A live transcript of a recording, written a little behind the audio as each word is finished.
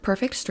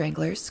Perfect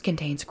Stranglers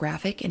contains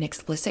graphic and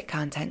explicit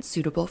content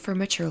suitable for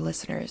mature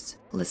listeners.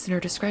 Listener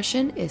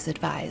discretion is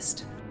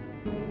advised.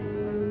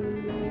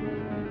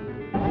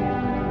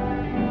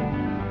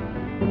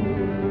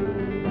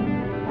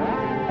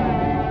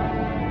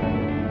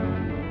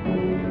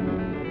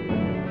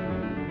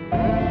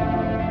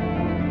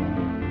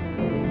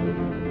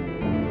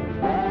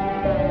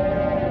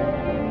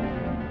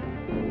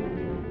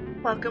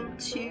 Welcome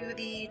to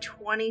the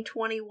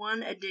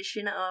 2021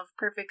 edition of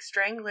Perfect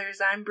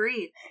Stranglers. I'm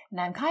Bree. And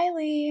I'm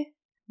Kylie.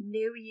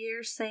 New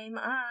year, same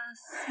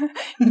us.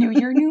 New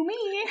year, new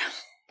me.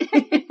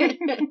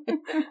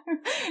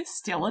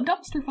 Still a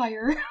dumpster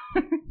fire.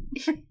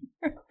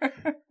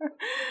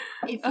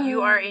 If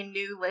you are a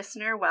new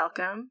listener,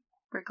 welcome.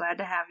 We're glad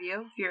to have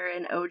you. If you're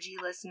an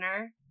OG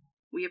listener,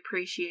 we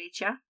appreciate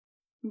you.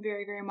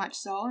 Very, very much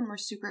so. And we're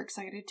super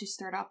excited to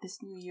start off this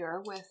new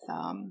year with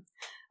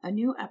a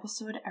new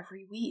episode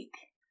every week.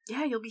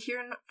 Yeah, you'll be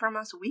hearing from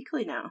us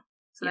weekly now.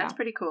 So that's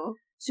pretty cool.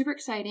 Super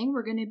exciting.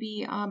 We're going to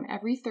be,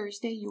 every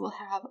Thursday, you will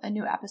have a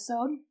new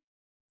episode.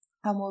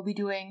 We'll be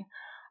doing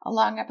a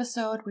long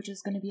episode, which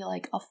is going to be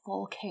like a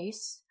full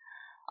case.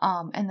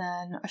 And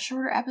then a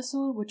shorter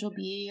episode, which will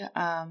be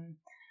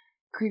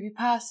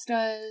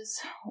creepypastas,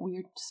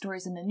 weird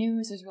stories in the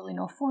news. There's really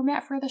no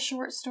format for the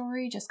short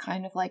story, just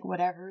kind of like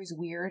whatever is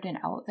weird and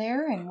out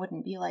there and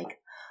wouldn't be like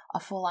a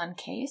full-on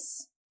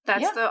case.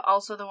 That's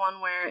also the one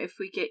where if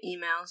we get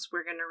emails,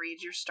 we're going to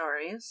read your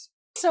stories.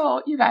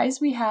 So, you guys,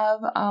 we have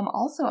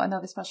also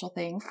another special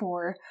thing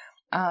for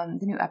the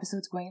new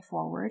episodes going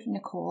forward.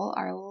 Nicole,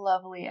 our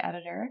lovely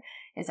editor,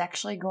 is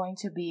actually going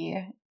to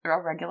be a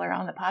regular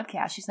on the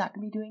podcast. She's not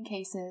going to be doing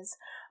cases,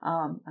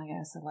 I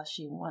guess, unless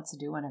she wants to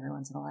do one every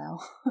once in a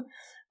while.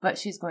 But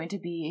she's going to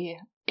be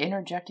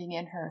interjecting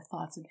in her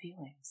thoughts and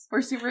feelings.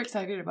 We're super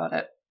excited about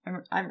it.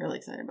 I'm really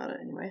excited about it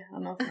anyway. I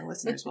don't know if the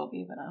listeners will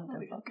be, but I don't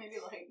give a fuck. Maybe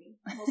they'll hate me.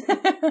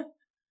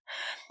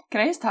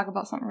 Can I just talk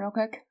about something real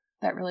quick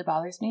that really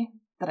bothers me,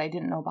 that I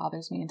didn't know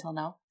bothers me until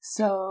now?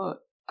 So,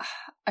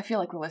 I feel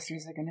like the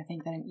listeners are going to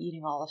think that I'm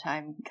eating all the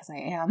time, because I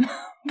am.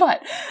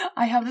 But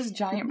I have this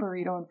giant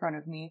burrito in front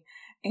of me,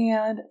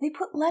 and they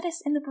put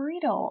lettuce in the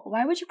burrito.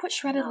 Why would you put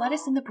shredded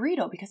lettuce in the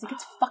burrito? Because it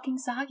gets fucking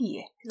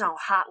soggy. No,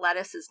 hot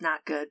lettuce is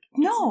not good.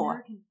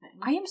 No,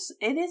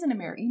 it is an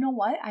American. You know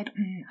what? I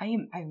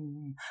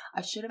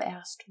should have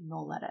asked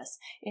no lettuce.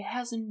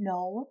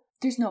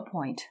 There's no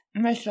point.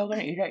 Am I still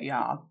gonna eat it?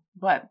 Yeah.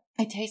 But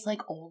it tastes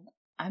like old.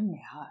 I'm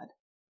mad.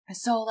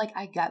 So, like,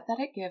 I get that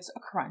it gives a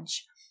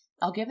crunch.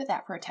 I'll give it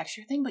that for a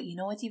texture thing, but you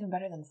know what's even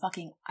better than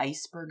fucking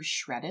iceberg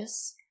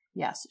shreddus?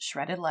 Yes,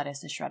 shredded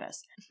lettuce is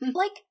shreddus.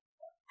 Like,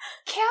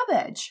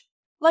 cabbage.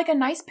 Like a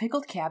nice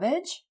pickled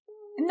cabbage.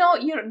 No,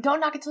 you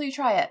don't knock it till you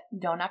try it.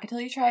 Don't knock it till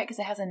you try it, because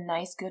it has a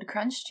nice, good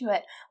crunch to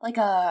it. Like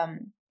a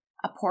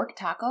pork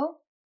taco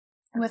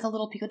with a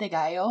little pico de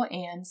gallo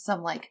and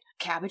some, like,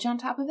 cabbage on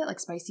top of it,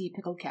 like spicy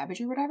pickled cabbage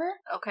or whatever.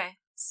 Okay.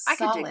 Solid. I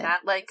could dig that.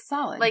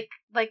 Solid. Like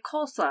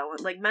coleslaw,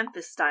 like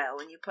Memphis style,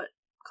 when you put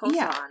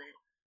coleslaw on it.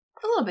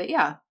 A little bit,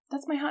 yeah.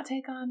 That's my hot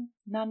take on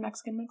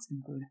non-Mexican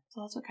Mexican food.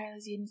 So that's what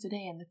Kylie's eating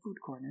today in the food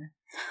corner.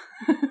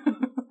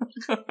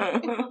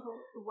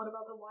 What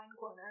about the wine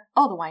corner?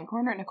 Oh, the wine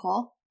corner,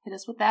 Nicole. Hit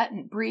us with that.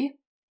 And Bree,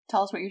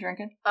 tell us what you're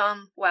drinking.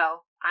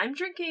 Well, I'm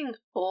drinking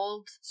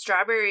old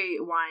strawberry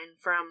wine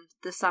from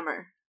the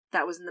summer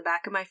that was in the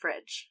back of my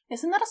fridge.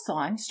 Isn't that a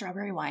song?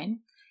 Strawberry wine?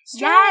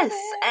 Yes!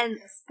 And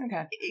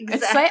okay.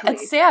 Exactly.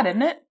 It's sad,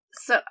 isn't it?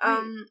 So,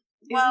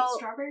 Is it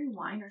Strawberry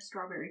Wine or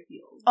Strawberry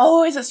Fields?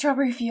 Oh, is it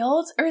Strawberry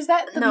Fields? Or is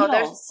that the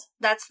Beatles?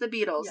 That's the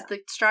Beatles. Yeah.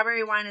 The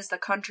Strawberry Wine is the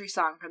country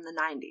song from the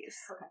 90s.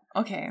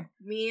 Okay.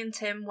 Me and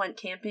Tim went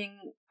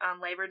camping on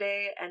Labor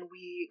Day, and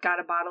we got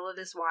a bottle of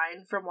this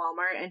wine from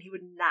Walmart, and he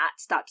would not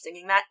stop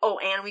singing that. Oh,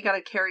 and we got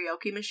a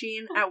karaoke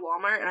machine at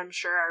Walmart, and I'm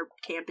sure our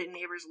camping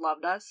neighbors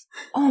loved us.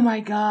 Oh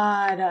my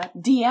god.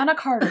 Deanna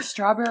Carter,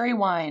 Strawberry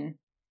Wine.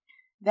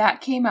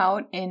 That came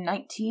out in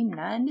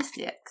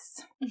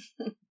 1996.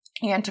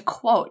 And to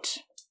quote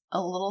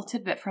a little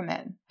tidbit from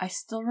it, I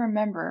still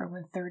remember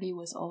when 30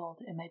 was old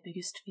and my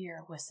biggest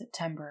fear was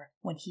September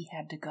when he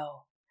had to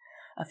go.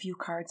 A few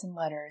cards and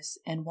letters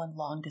and one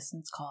long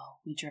distance call.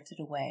 We drifted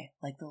away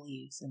like the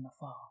leaves in the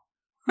fall.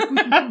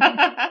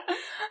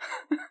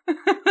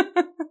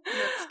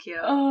 That's cute.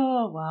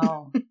 Oh,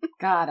 wow.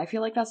 God, I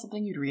feel like that's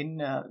something you'd read in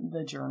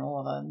the journal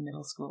of a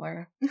middle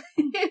schooler.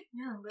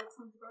 Yeah, that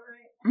sounds about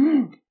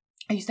right.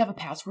 I used to have a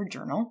password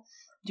journal.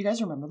 Do you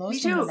guys remember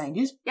those from the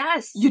 90s?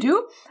 Yes. You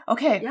do?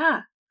 Okay.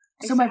 Yeah.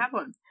 So I have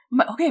one.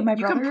 My brother...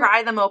 You can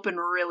pry them open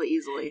really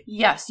easily.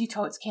 Yes, you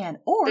totes can.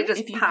 Or they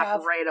just if you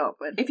pop right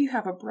open. If you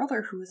have a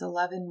brother who is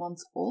 11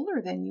 months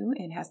older than you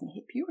and hasn't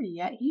hit puberty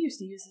yet, he used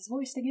to use his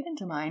voice to get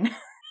into mine.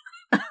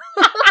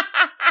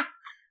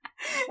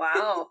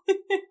 Wow.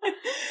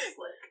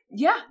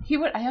 Yeah, he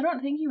would. I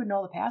don't think he would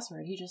know the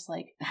password. He just,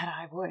 like, had a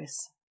high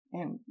voice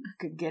and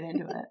could get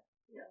into it.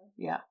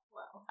 Yeah.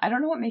 Wow. I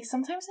don't know what makes...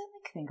 Sometimes I,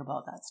 like, think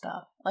about that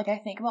stuff. Like, I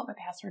think about my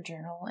password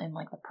journal and,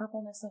 like, the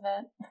purpleness of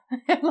it.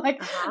 And, like,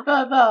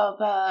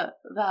 the...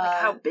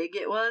 Like how big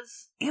it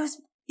was?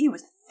 It it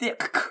was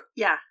thick.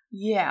 Yeah.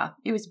 Yeah.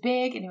 It was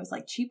big, and it was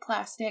like cheap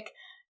plastic.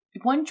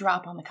 One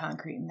drop on the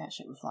concrete, and that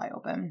shit would fly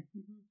open.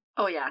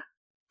 Oh, yeah.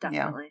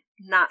 Definitely.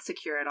 Yeah. Not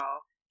secure at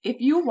all. If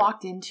you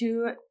walked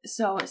into,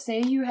 so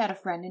say you had a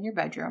friend in your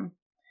bedroom,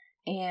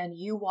 and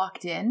you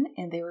walked in,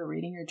 and they were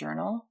reading your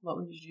journal, what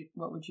would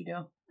you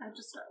do? I'd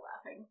just start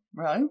laughing.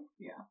 Really?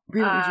 Yeah.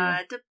 Really,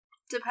 would you?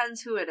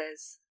 Depends who it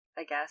is,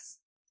 I guess.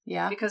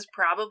 Yeah. Because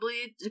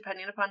probably,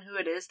 depending upon who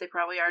it is, they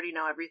probably already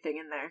know everything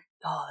in there.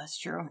 Oh, that's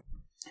true.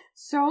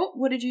 So,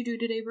 what did you do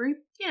today, Brie?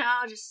 You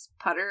know, just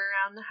putter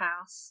around the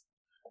house.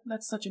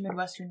 That's such a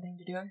Midwestern thing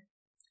to do.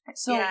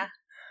 So, yeah.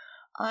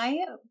 I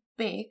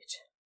baked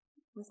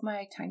with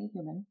my tiny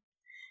human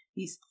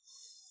these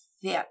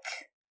thick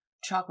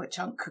chocolate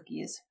chunk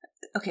cookies.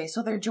 Okay,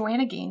 so they're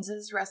Joanna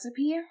Gaines's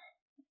recipe.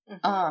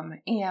 Mm-hmm.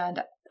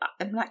 And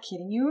I'm not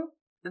kidding you.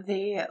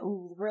 They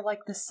were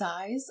like the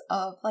size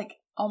of, like,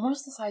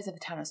 almost the size of a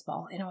tennis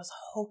ball. And I was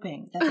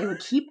hoping that they would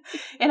keep,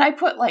 and I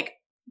put like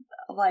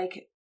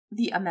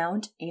the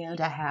amount and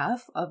a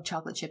half of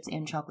chocolate chips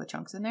and chocolate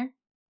chunks in there.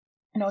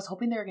 And I was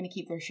hoping they were going to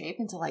keep their shape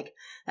into like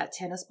that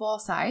tennis ball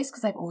size,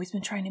 because I've always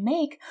been trying to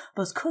make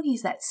those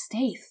cookies that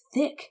stay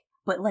thick,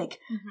 but like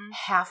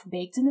half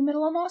baked in the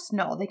middle almost.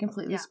 No, they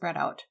completely spread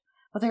out.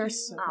 But they were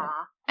so good.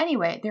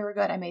 Anyway, they were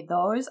good. I made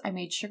those. I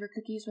made sugar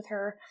cookies with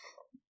her.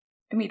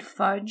 I made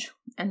fudge,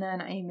 and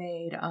then I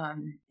made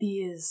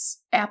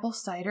these apple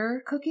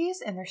cider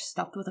cookies, and they're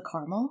stuffed with a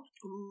caramel.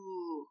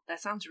 Ooh, that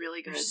sounds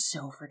really good. They're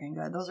so freaking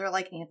good. Those are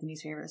like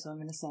Anthony's favorite, so I'm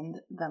going to send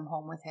them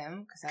home with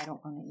him, because I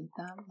don't want to eat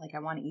them. Like, I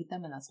want to eat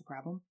them, and that's the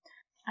problem.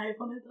 I have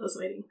one of those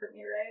waiting for me,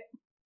 right?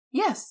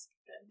 Yes.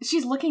 Good.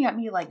 She's looking at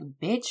me like,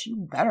 bitch,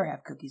 you better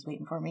have cookies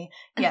waiting for me.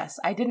 Yes,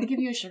 I didn't give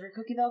you a sugar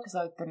cookie, though,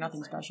 because they're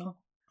nothing special.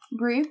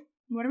 Brie,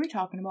 what are we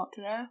talking about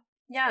today?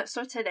 Yeah,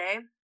 so today...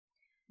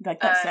 Like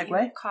that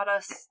segue? You caught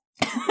us.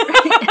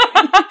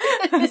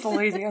 That's the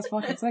laziest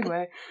fucking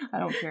segue. I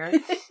don't care.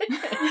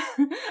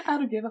 I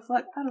don't give a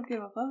fuck.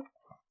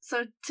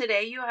 So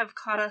today you have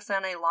caught us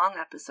on a long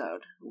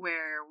episode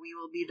where we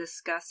will be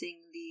discussing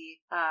the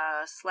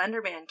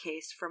Slender Man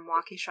case from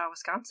Waukesha,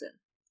 Wisconsin.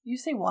 You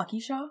say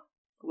Waukesha?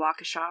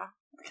 Waukesha.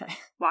 Okay.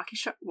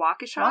 Waukesha?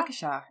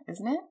 Waukesha,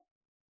 isn't it?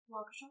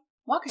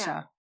 Waukesha.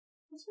 Yeah.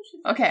 That's what she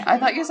said. Okay, I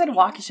thought you said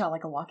Waukesha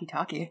like a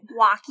walkie-talkie.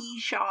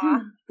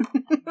 Waukesha.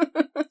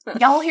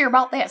 Y'all hear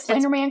about that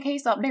Slender Man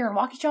case up there in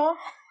Waukesha?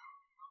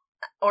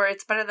 Or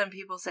it's better than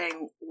people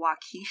saying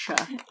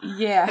Waukesha.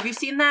 Yeah. Have you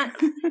seen that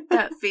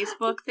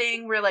Facebook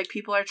thing where like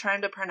people are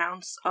trying to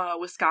pronounce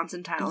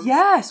Wisconsin towns?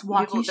 Yes,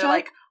 Waukesha. They're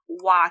like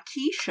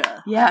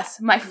Waukesha. Yes,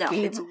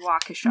 it's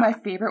Waukesha. My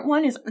favorite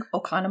one is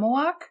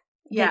Oconomowoc.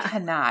 Yeah. They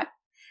cannot.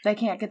 They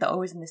can't get the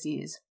O's and the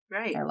C's.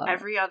 Right. I love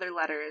Every other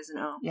letter is an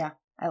O. Yeah,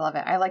 I love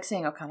it. I like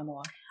saying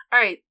Oconomowoc. All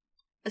right.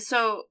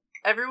 So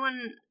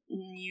everyone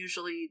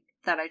usually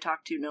that I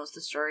talk to knows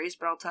the stories,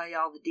 but I'll tell you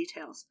all the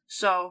details.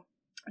 So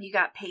you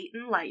got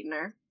Peyton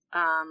Leitner,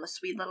 a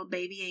sweet little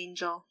baby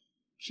angel.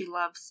 She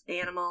loves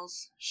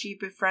animals. She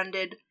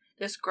befriended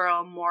this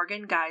girl,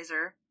 Morgan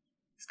Geyser.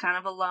 She's kind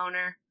of a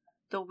loner,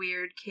 the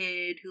weird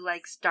kid who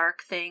likes dark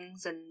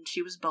things, and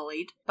she was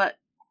bullied. But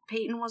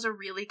Peyton was a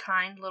really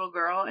kind little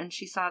girl, and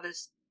she saw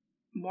this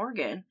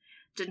Morgan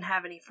didn't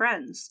have any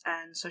friends,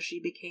 and so she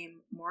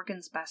became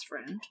Morgan's best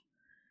friend.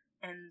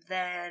 And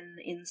then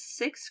in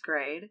 6th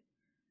grade,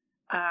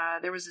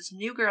 there was this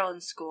new girl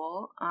in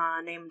school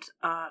named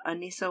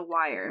Anissa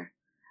Wire,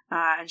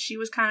 and she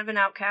was kind of an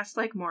outcast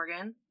like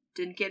Morgan.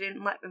 Didn't get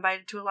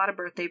invited to a lot of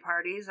birthday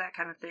parties, that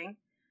kind of thing.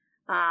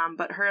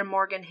 But her and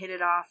Morgan hit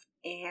it off,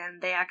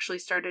 and they actually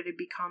started to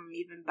become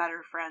even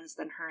better friends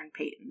than her and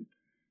Peyton,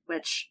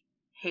 which,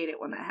 hate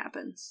it when that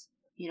happens.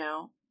 You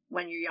know,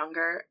 when you're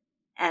younger,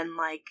 and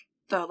like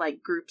the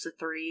like groups of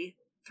three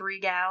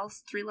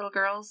little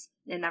girls,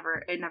 it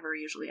never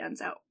usually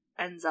ends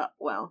up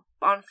well.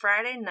 On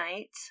Friday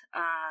night,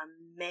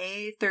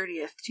 May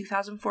 30th,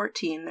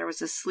 2014, there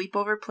was a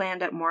sleepover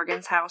planned at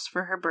Morgan's house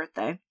for her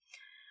birthday.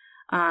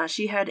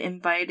 She had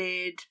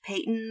invited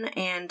Peyton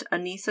and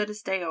Anissa to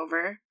stay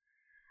over.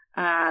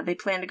 They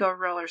planned to go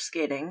roller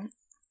skating,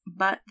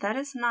 but that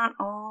is not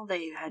all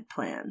they had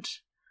planned.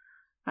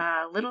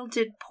 Little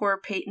did poor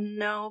Peyton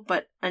know,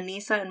 but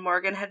Anissa and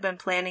Morgan had been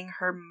planning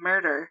her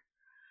murder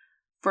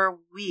for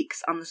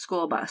weeks on the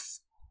school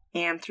bus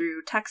and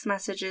through text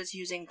messages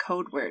using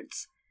code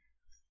words.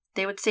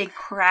 They would say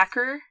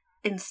cracker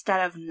instead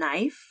of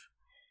knife.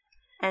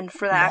 And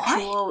for the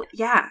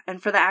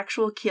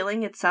actual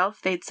killing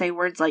itself, they'd say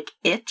words like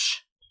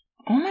itch.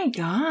 Oh my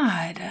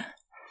god.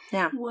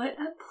 Yeah. What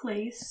a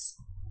place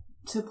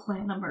to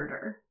plan a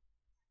murder.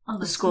 On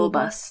the school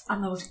bus.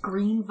 On those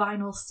green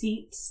vinyl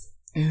seats.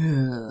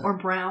 Ugh. Or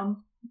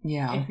brown.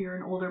 Yeah. If you're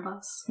an older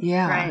bus.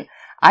 Yeah. Right.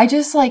 I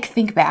just like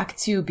think back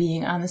to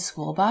being on the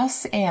school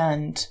bus,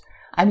 and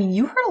I mean,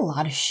 you heard a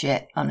lot of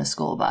shit on a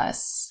school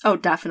bus. Oh,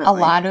 definitely. A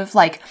lot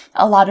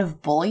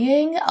of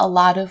bullying, a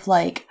lot of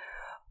like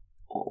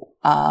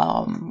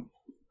I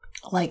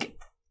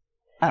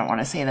don't want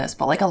to say this,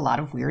 but like a lot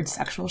of weird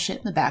sexual shit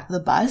in the back of the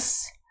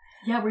bus.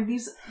 Yeah, were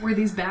these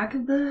back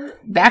of the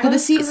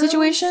seat girls?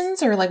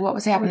 Situations, or like what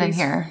was happening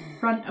here?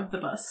 Front of the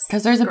bus.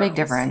 Because there's a big girls?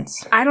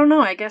 difference. I don't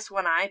know. I guess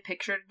when I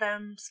pictured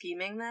them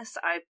scheming this,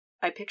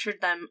 I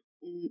pictured them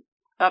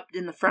up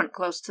in the front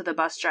close to the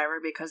bus driver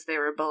because they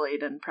were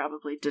bullied and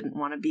probably didn't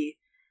want to be.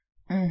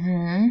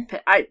 Mm-hmm.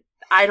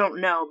 I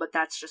don't know, but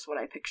that's just what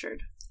I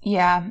pictured.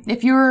 Yeah,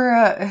 if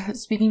you're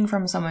speaking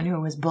from someone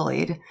who was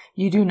bullied,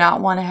 you do not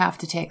want to have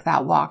to take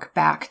that walk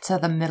back to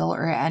the middle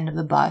or end of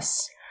the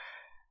bus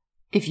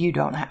if you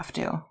don't have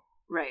to.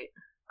 Right.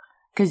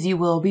 Because you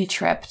will be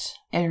tripped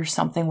or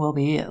something will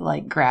be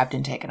like grabbed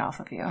and taken off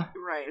of you.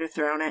 Right, or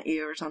thrown at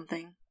you or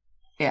something.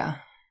 Yeah.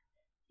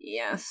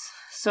 Yes.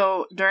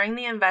 So during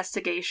the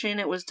investigation,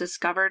 it was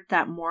discovered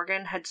that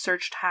Morgan had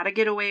searched how to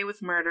get away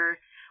with murder.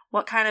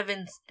 What kind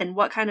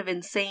of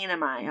insane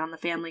am I on the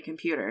family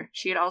computer?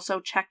 She had also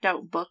checked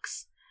out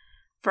books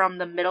from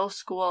the middle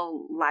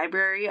school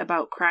library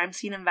about crime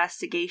scene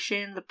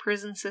investigation, the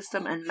prison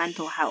system, and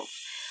mental health.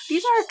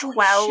 These are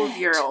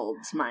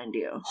 12-year-olds, mind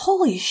you.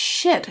 Holy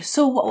shit.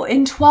 So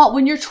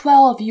when you're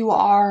 12, you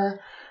are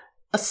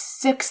a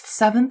 6th,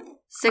 7th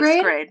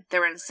grade? 6th grade. They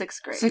were in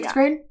 6th grade. 6th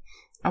grade?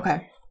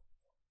 Okay.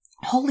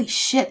 Holy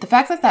shit. The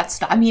fact that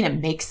stuff, I mean,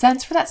 it makes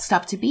sense for that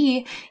stuff to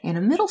be in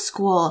a middle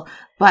school,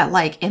 but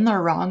like in the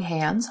wrong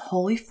hands,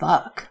 holy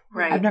fuck.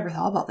 Right. I've never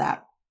thought about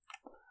that.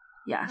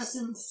 Yes. That's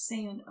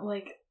insane.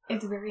 Like,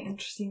 it's very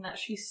interesting that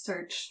she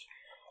searched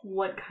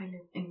what kind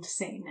of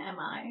insane am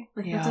I.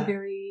 Like, that's a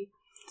very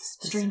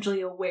strangely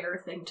aware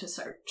thing to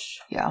search.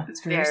 Yeah,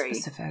 it's very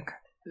specific.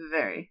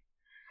 Very.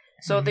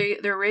 So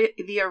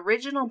the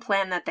original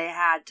plan that they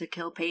had to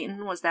kill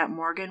Peyton was that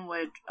Morgan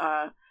would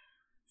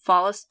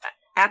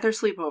at their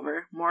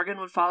sleepover, Morgan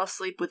would fall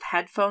asleep with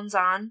headphones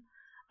on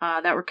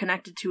that were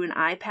connected to an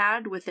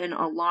iPad with an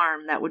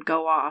alarm that would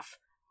go off,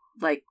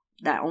 like,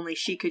 that only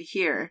she could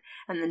hear.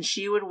 And then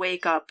she would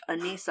wake up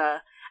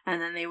Anissa,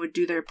 and then they would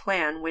do their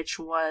plan, which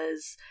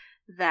was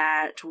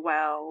that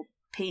while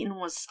Peyton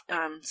was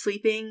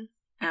sleeping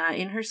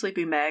in her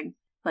sleeping bag,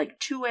 like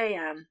 2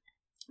 a.m.,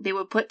 they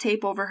would put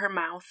tape over her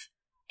mouth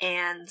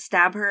and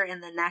stab her in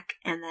the neck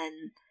and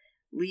then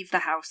leave the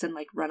house and,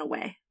 like, run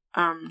away.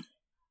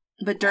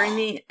 But during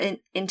the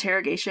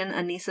interrogation,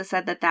 Anissa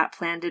said that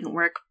plan didn't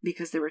work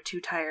because they were too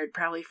tired,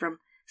 probably from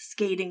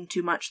skating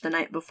too much the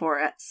night before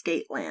at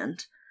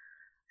Skateland.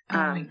 Oh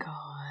my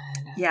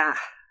god. Yeah.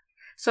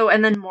 So,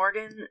 and then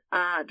Morgan,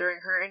 during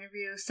her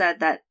interview, said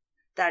that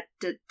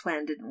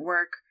plan didn't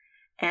work.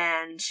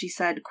 And she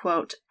said,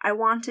 quote, "I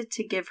wanted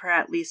to give her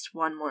at least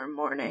one more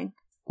morning."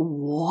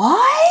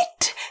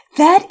 What?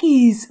 That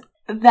is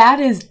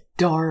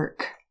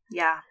dark.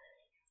 Yeah.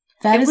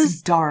 That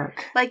is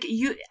dark. Like,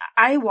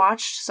 I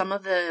watched some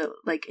of the,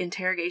 like,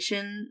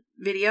 interrogation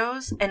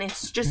videos, and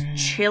it's just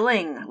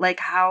chilling,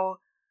 like, how,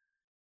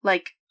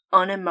 like,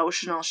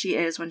 unemotional she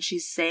is when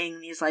she's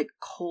saying these, like,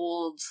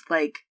 cold,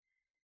 like,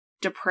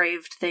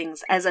 depraved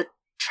things as a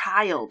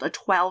child, a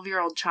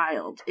 12-year-old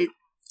child.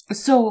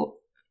 So,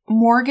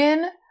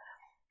 Morgan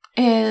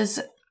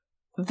is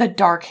the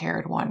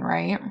dark-haired one,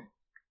 right?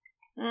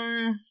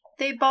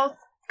 They both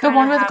the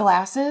one with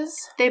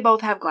glasses? They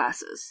both have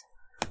glasses.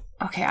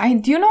 Okay,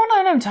 do you know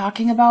what I'm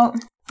talking about?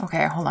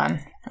 Okay, hold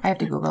on. I have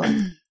to Google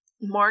it.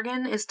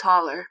 Morgan is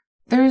taller.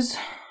 Because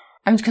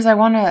I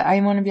want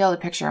to be able to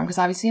picture him, because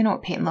obviously you know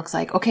what Peyton looks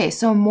like. Okay,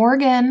 so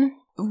Morgan,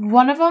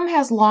 one of them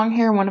has long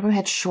hair, one of them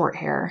had short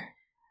hair.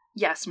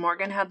 Yes,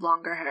 Morgan had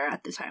longer hair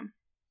at the time.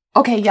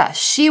 Okay, yeah,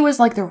 she was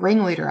like the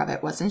ringleader of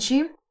it, wasn't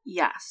she?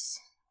 Yes.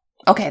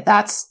 Okay,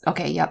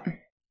 yep.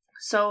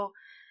 So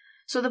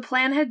the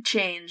plan had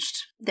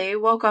changed. They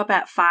woke up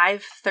at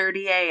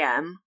 5:30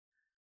 a.m.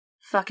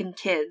 Fucking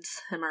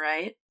kids, am I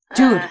right?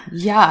 Dude,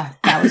 yeah,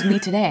 that was me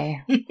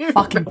today.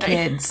 Fucking right.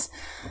 Kids.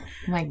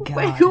 Oh my god.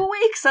 Wait, who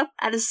wakes up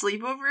at a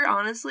sleepover?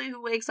 Honestly,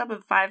 who wakes up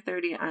at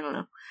 5:30? I don't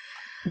know.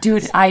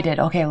 Dude, I did.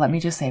 Okay, let me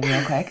just say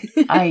real quick.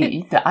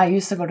 I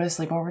used to go to a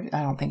sleepover.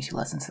 I don't think she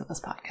listens to this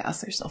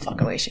podcast. There's no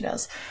fucking way she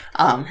does.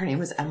 Her name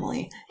was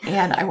Emily.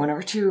 And I went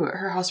over to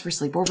her house for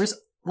sleepovers,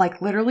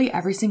 like, literally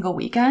every single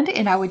weekend.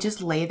 And I would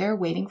just lay there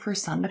waiting for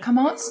sun to come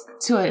out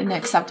to an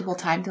acceptable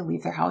time to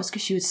leave their house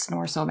because she would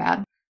snore so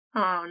bad.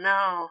 Oh,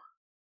 no.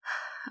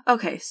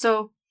 Okay,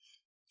 so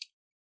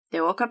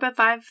they woke up at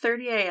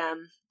 5:30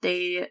 a.m.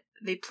 They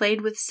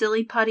played with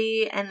silly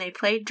putty and they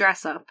played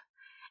dress up.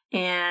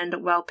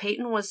 And while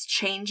Peyton was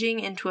changing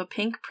into a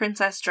pink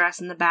princess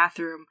dress in the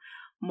bathroom,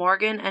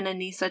 Morgan and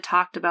Anissa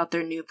talked about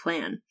their new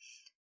plan.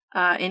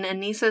 In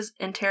Anissa's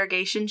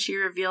interrogation, she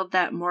revealed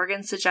that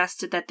Morgan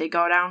suggested that they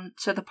go down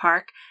to the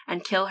park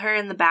and kill her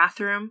in the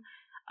bathroom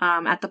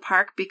at the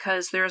park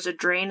because there was a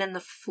drain in the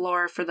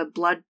floor for the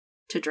blood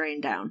to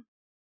drain down.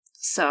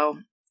 So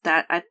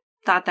I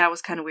thought that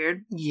was kind of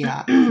weird.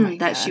 Yeah.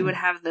 That she would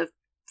have the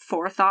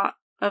forethought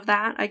of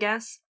that, I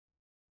guess.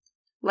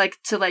 Like,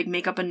 to, like,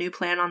 make up a new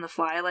plan on the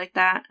fly like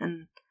that,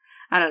 and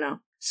I don't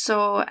know.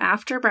 So,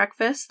 after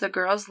breakfast, the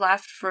girls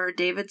left for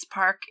David's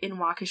Park in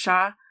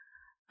Waukesha,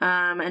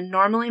 and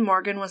normally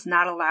Morgan was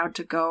not allowed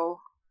to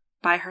go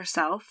by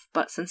herself,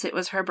 but since it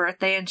was her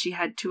birthday and she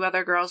had 2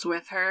 other girls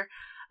with her,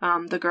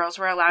 the girls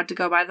were allowed to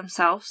go by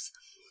themselves.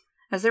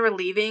 As they were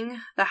leaving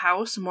the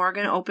house,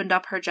 Morgan opened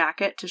up her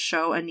jacket to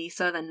show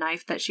Anissa the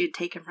knife that she had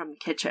taken from the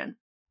kitchen.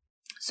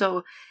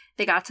 So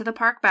they got to the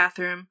park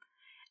bathroom,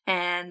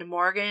 and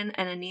Morgan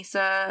and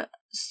Anissa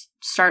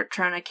start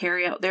trying to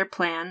carry out their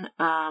plan,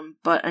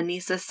 but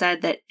Anissa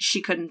said that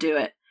she couldn't do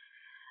it.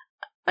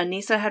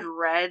 Anissa had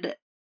read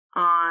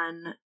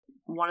on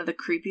one of the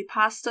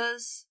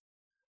creepypastas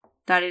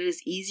that it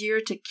is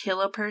easier to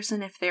kill a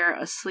person if they're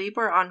asleep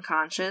or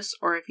unconscious,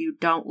 or if you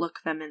don't look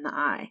them in the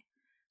eye.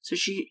 So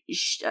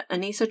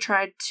Anissa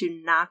tried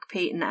to knock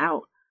Peyton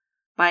out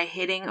by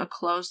hitting a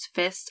closed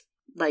fist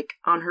like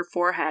on her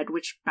forehead,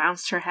 which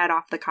bounced her head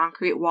off the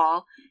concrete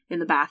wall in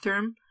the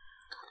bathroom.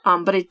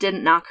 But it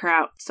didn't knock her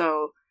out.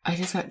 So I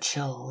just got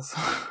chills.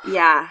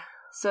 Yeah.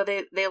 So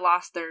they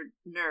lost their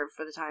nerve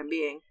for the time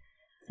being.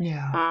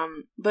 Yeah.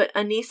 But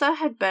Anissa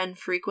had been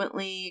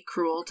frequently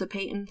cruel to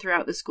Peyton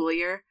throughout the school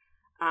year.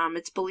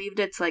 It's believed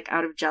it's like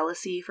out of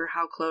jealousy for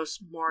how close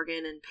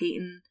Morgan and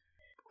Peyton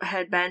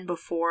had been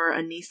before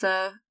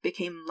Anissa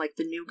became like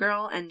the new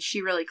girl, and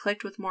she really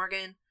clicked with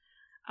Morgan.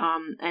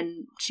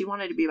 And she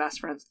wanted to be best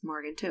friends with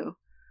Morgan too.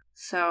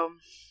 So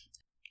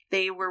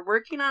they were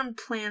working on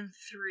plan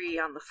 3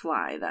 on the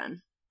fly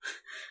then.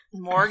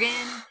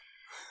 Morgan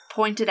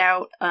pointed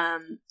out a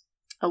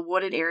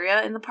wooded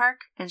area in the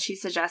park, and she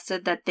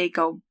suggested that they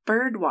go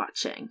bird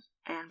watching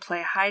and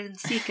play hide and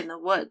seek in the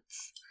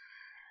woods.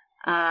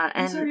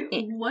 I'm sorry,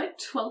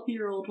 what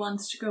 12-year-old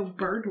wants to go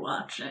bird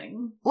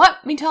watching?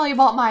 Let me tell you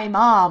about my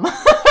mom.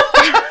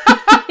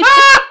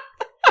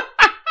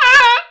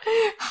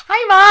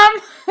 Hi,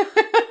 Mom.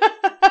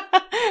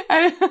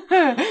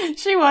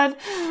 She would.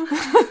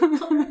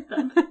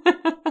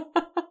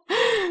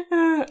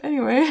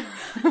 Anyway.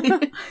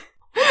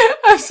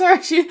 I'm sorry,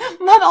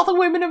 not all the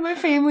women in my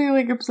family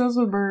like obsessed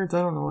with birds.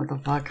 I don't know what the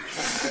fuck.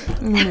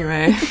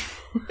 Anyway.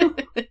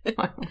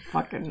 I don't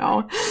fucking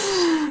know.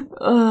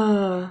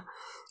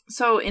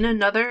 So in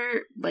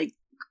another, like,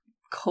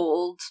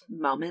 cold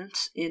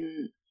moment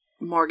in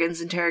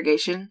Morgan's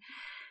interrogation,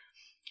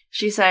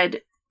 she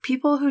said,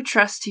 "People who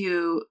trust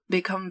you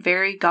become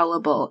very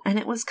gullible, and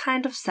it was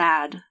kind of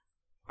sad."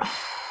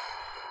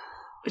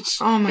 Which,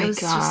 oh my it was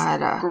God.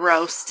 Just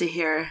gross to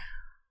hear.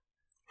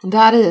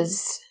 That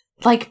is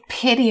like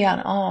pity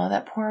on, oh,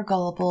 that poor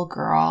gullible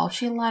girl.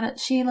 She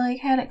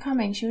had it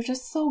coming. She was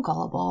just so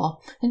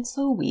gullible and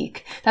so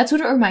weak. That's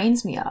what it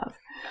reminds me of.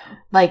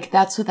 Like,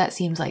 that's what that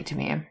seems like to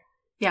me.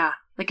 Yeah,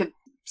 like a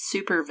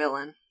super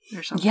villain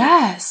or something.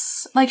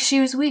 Yes. Like, she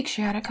was weak.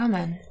 She had it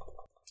coming.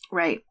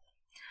 Right.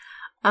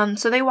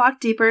 So they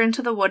walked deeper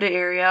into the wooded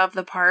area of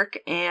the park,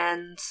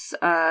 and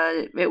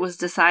it was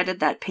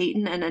decided that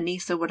Peyton and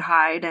Anissa would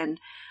hide and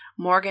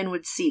Morgan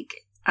would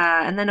seek.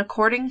 And then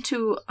according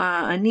to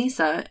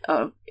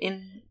Anissa,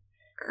 in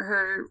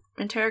her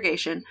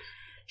interrogation,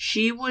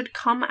 she would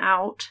come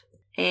out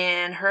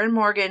and her and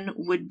Morgan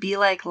would be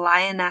like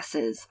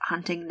lionesses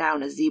hunting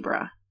down a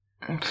zebra.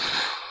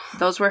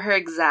 Those were her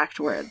exact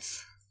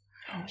words.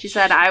 She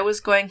said, "I was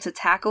going to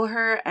tackle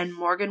her and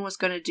Morgan was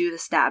going to do the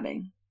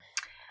stabbing."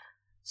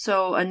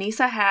 So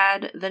Anissa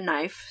had the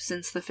knife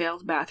since the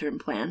failed bathroom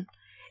plan,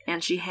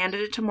 and she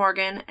handed it to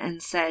Morgan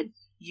and said,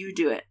 "You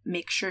do it.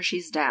 Make sure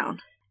she's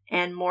down."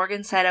 And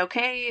Morgan said,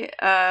 "Okay,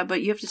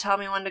 but you have to tell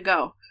me when to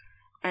go."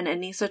 And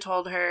Anissa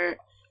told her,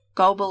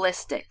 "Go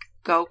ballistic.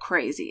 Go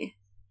crazy."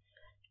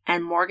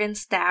 And Morgan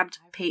stabbed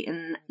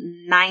Peyton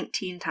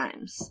 19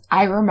 times.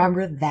 I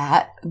remember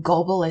that.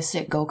 Go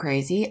ballistic, go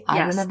crazy.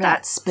 I remember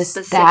that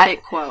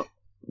specific quote.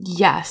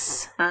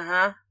 Yes.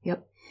 Uh-huh.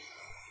 Yep.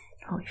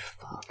 Holy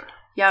fuck.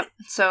 Yep.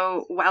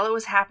 So while it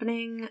was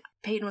happening,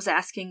 Peyton was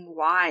asking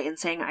why and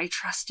saying, "I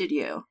trusted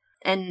you."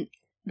 And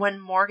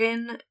when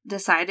Morgan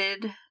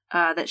decided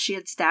that she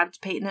had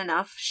stabbed Peyton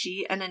enough,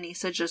 she and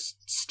Anissa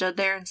just stood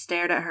there and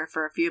stared at her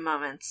for a few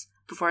moments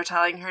before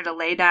telling her to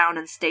lay down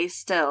and stay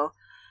still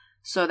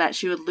so that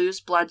she would lose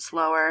blood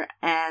slower,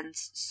 and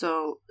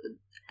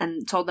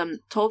told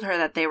her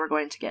that they were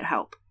going to get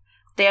help.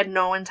 They had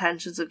no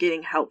intentions of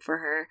getting help for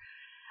her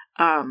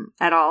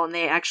at all, and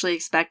they actually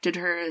expected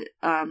her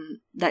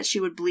that she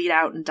would bleed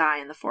out and die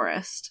in the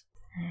forest.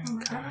 Oh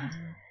my God.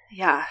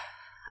 Yeah.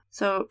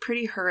 So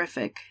pretty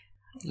horrific.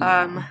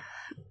 Yeah.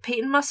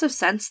 Peyton must have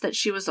sensed that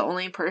she was the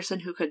only person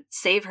who could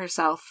save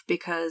herself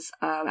because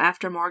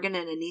after Morgan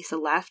and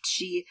Anissa left,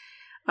 she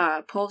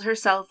pulled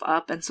herself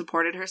up and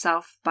supported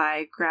herself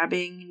by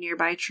grabbing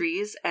nearby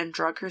trees and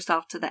drug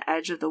herself to the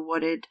edge of the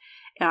wooded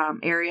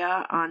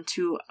area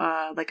onto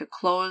like a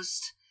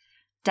closed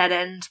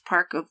dead-end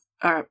part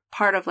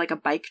of like a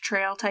bike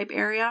trail type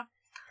area.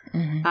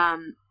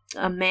 Mm-hmm.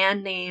 A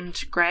man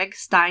named Greg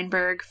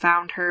Steinberg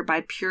found her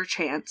by pure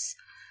chance.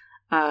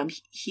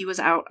 He was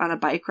out on a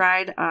bike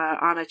ride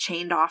on a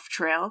chained-off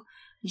trail,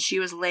 and she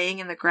was laying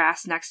in the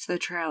grass next to the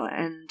trail,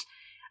 and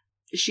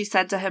she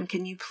said to him,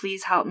 "Can you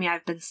please help me?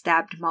 I've been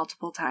stabbed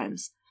multiple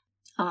times."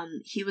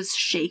 He was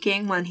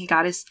shaking when he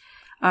got his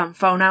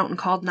phone out and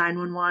called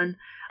 911,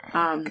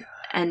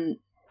 and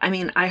I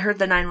mean, I heard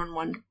the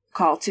 911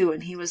 call too,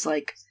 and he was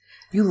like...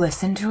 You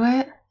listened to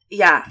it?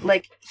 Yeah,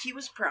 like, he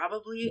was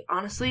probably,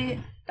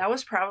 honestly, that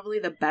was probably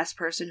the best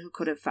person who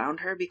could have found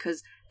her,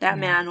 because that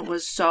man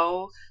was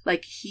so,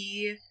 like,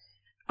 he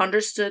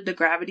understood the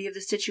gravity of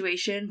the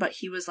situation, but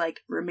he was,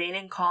 like,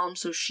 remaining calm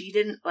so she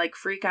didn't, like,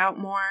 freak out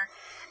more,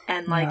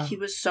 and, like, he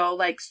was so,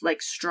 like,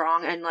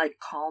 strong and, like,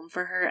 calm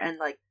for her, and,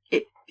 like,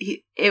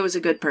 it was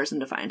a good person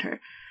to find her.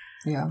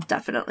 Yeah.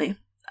 Definitely.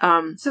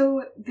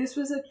 So, this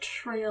was a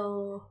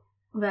trail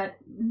that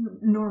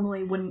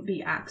normally wouldn't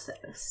be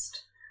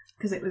accessed,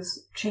 because it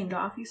was chained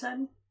off, you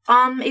said?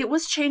 It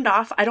was chained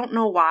off. I don't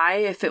know why,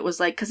 if it was,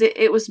 like, because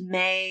it was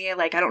May,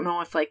 like, I don't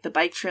know if, like, the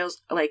bike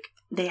trails, like,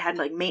 they had,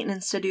 like,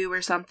 maintenance to do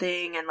or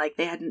something, and, like,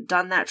 they hadn't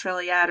done that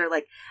trail yet, or,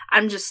 like,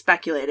 I'm just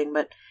speculating,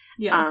 but,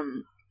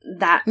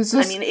 that, is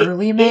this I mean,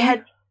 early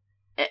May?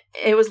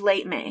 It was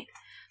late May.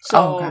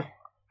 So, okay.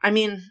 I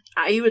mean,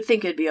 you would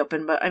think it'd be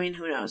open, but, I mean,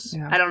 who knows?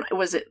 Yeah.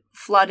 Was it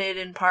flooded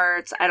in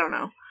parts? I don't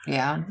know.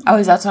 Yeah.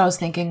 Oh, that's what I was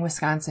thinking,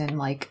 Wisconsin,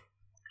 like,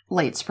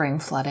 late spring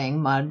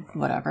flooding, mud,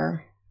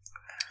 whatever.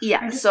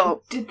 Yeah,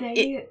 so... Did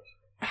they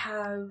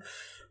have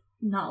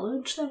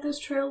knowledge that this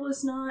trail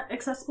was not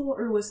accessible,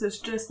 or was this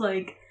just,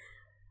 like,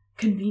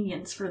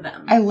 convenience for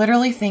them? I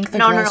literally think the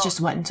girls just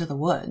went into the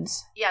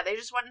woods. Yeah, they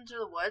just went into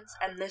the woods,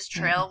 and this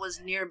trail was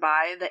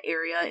nearby the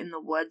area in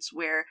the woods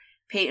where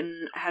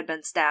Peyton had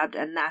been stabbed,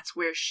 and that's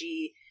where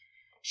she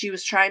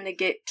was trying to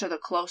get to the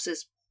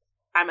closest,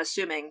 I'm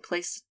assuming,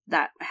 place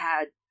that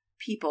had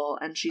people,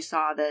 and she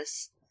saw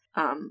this,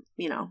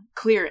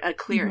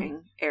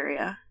 clearing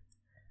area,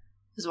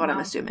 is what I'm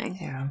assuming.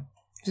 Yeah.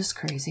 Just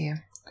crazy.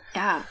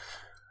 Yeah.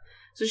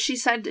 So she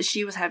said that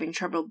she was having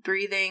trouble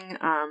breathing.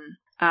 The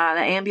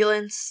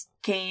ambulance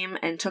came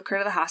and took her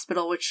to the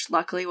hospital, which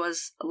luckily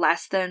was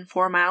less than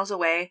 4 miles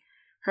away.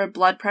 Her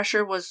blood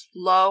pressure was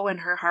low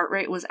and her heart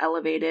rate was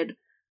elevated,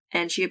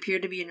 and she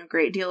appeared to be in a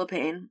great deal of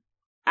pain,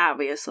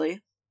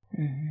 obviously.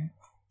 Mm-hmm.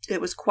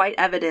 It was quite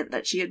evident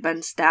that she had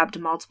been stabbed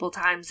multiple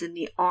times in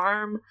the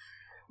arm,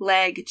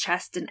 leg,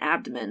 chest, and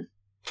abdomen.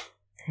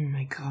 Oh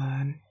my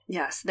god.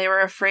 Yes, they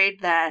were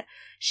afraid that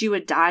she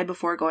would die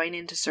before going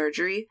into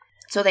surgery.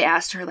 So they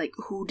asked her, like,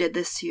 who did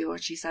this to you?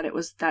 And she said it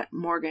was that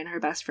Morgan, her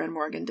best friend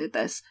Morgan, did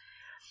this.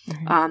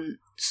 Mm-hmm.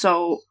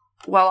 So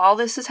while all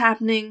this is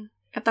happening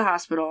at the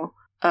hospital,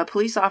 a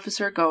police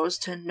officer goes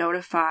to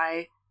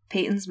notify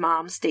Peyton's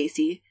mom,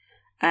 Stacy,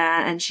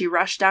 and she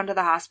rushed down to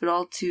the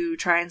hospital to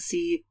try and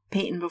see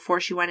Peyton before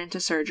she went into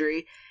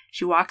surgery.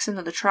 She walks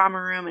into the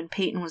trauma room, and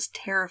Peyton was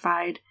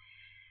terrified,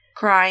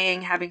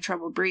 crying, having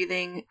trouble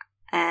breathing,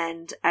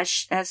 and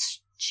as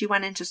she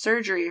went into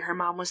surgery, her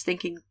mom was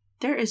thinking,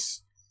 there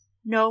is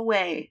no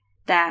way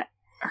that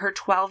her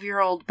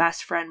 12-year-old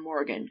best friend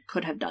Morgan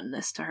could have done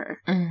this to her.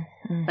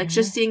 Mm-hmm. Like,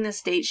 just seeing the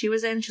state she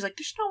was in, she's like,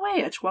 there's no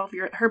way a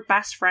 12-year-old, her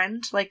best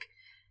friend, like,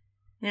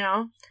 you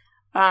know?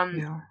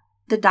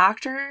 The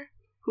doctor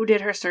who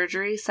did her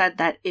surgery said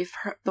that if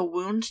the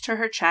wound to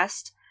her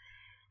chest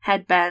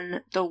had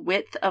been the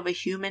width of a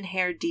human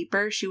hair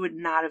deeper, she would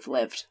not have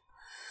lived.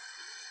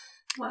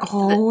 What?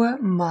 Oh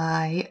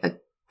my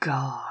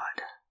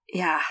god.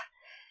 Yeah.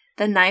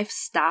 The knife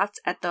stopped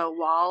at the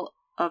wall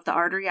of the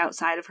artery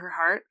outside of her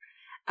heart,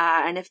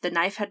 and if the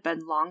knife had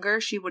been longer,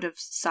 she would have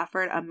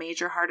suffered a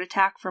major heart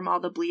attack from all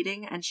the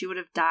bleeding, and she would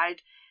have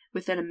died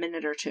within a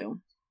minute or two.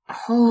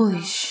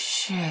 Holy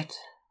shit.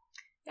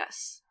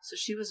 Yes. So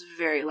she was a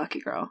very lucky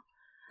girl.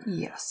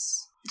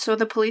 Yes. So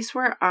the police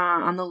were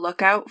on the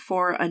lookout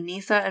for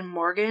Anissa and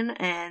Morgan,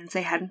 and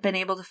they hadn't been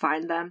able to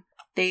find them.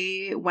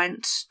 They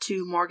went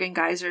to Morgan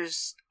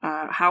Geyser's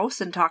house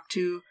and talked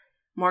to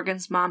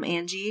Morgan's mom,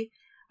 Angie.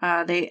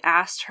 They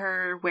asked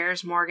her,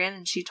 where's Morgan?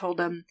 And she told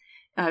them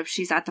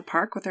she's at the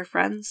park with her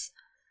friends.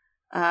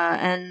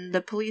 And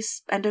the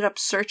police ended up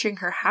searching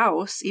her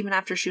house, even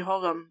after she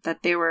told them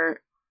that they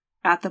were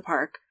at the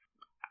park.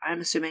 I'm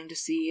assuming to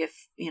see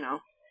if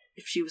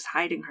she was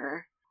hiding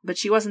her. But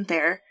she wasn't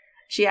there.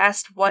 She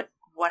asked what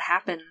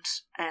happened,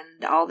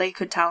 and all they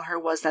could tell her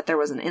was that there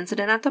was an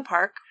incident at the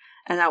park,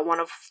 and that one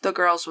of the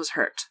girls was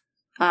hurt.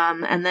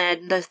 And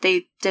then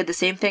they did the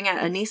same thing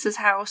at Anissa's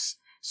house,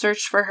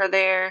 searched for her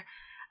there.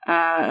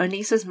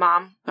 Anissa's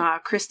mom,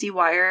 Christy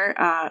Wire,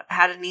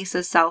 had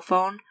Anissa's cell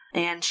phone,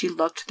 and she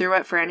looked through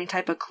it for any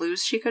type of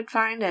clues she could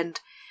find, and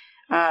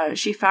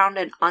she found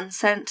an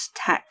unsent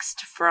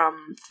text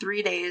from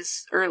 3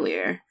 days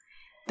earlier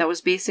that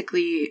was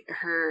basically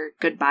her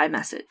goodbye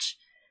message.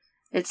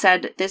 It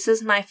said, "This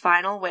is my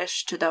final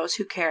wish to those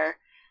who care.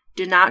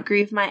 Do not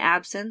grieve my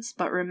absence,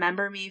 but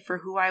remember me for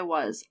who I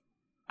was.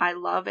 I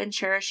love and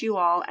cherish you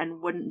all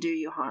and wouldn't do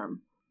you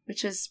harm."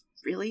 Which is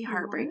really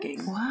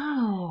heartbreaking.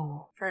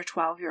 Wow. For a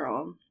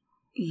 12-year-old.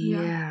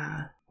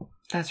 Yeah.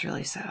 That's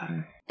really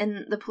sad.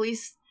 And the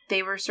police,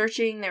 they were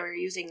searching, they were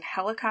using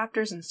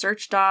helicopters and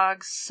search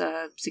dogs,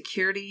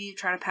 security,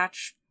 trying to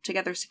patch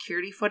together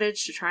security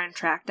footage to try and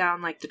track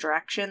down, like, the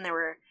direction they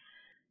were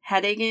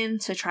heading in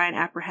to try and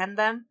apprehend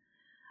them.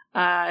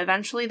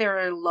 Eventually they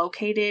were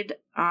located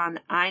on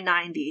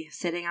I-90,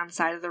 sitting on the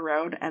side of the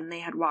road, and they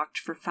had walked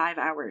for 5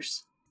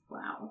 hours.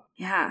 Wow.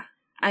 Yeah.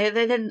 They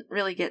didn't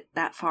really get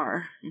that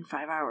far in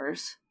 5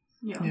 hours.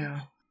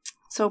 Yeah.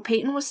 So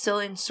Peyton was still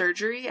in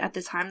surgery at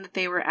the time that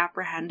they were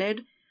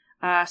apprehended.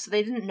 So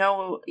they didn't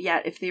know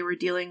yet if they were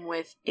dealing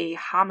with a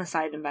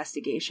homicide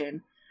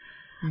investigation.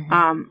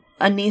 Mm-hmm.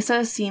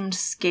 Anissa seemed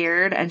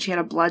scared, and she had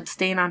a blood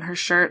stain on her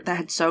shirt that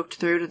had soaked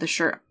through to the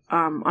shirt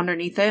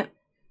underneath it.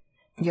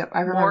 Yep,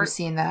 I remember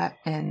seeing that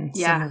in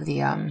some of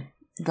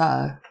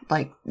the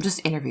like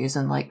just interviews,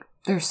 and like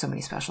there's so many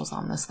specials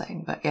on this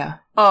thing, but yeah.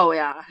 Oh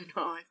yeah, I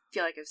know. I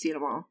feel like I've seen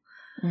them all.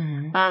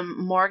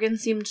 Mm-hmm. Morgan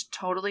seemed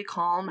totally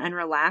calm and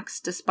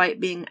relaxed despite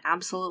being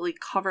absolutely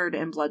covered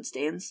in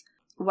bloodstains.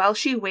 While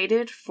she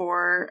waited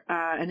for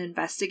an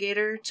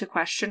investigator to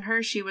question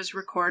her, she was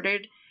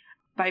recorded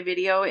by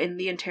video in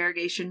the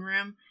interrogation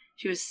room.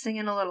 She was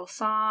singing a little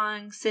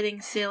song,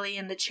 sitting silly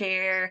in the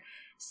chair,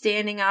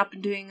 standing up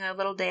and doing a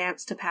little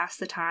dance to pass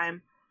the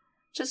time.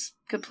 Just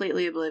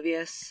completely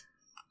oblivious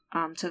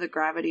to the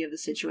gravity of the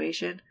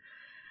situation.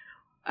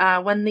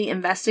 When the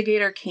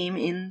investigator came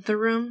in the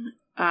room,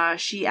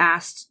 she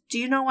asked, "Do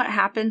you know what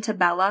happened to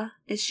Bella?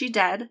 Is she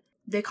dead?"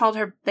 They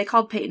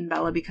called Peyton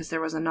Bella because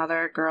there was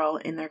another girl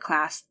in their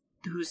class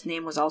whose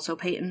name was also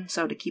Peyton,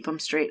 so to keep them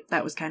straight,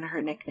 that was kind of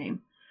her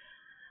nickname.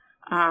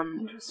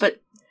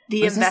 But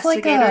the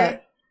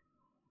investigator...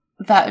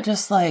 that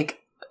just, like,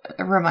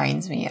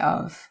 reminds me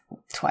of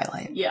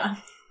Twilight. Yeah.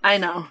 I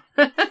know.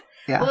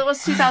 Yeah. Well, it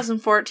was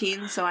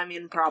 2014, so I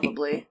mean,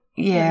 probably.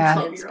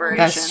 Yeah, Inspiration.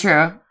 that's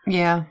true.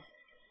 Yeah.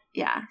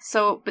 Yeah.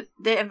 So, but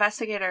the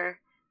investigator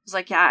was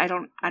like, "Yeah, I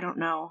don't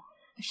know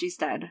if she's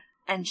dead."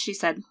 And she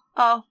said,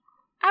 "Oh,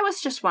 I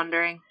was just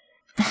wondering."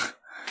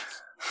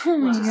 Oh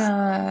my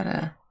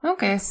god.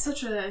 Okay.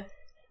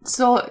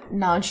 So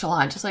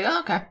nonchalant, just like, oh,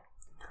 okay.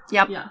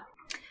 Yep. Yeah.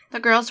 The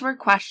girls were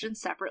questioned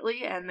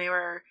separately, and they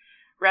were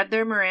read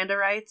their Miranda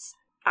rights.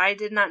 I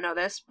did not know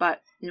this,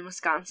 but in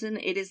Wisconsin,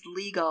 it is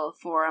legal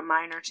for a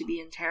minor to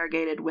be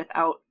interrogated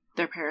without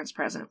their parents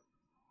present.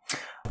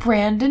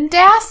 Brandon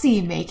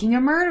Dassey making a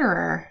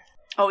murderer.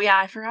 Oh yeah,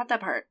 I forgot that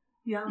part.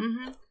 Yeah.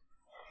 Mm-hmm.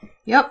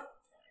 Yep.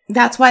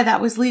 That's why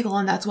that was legal,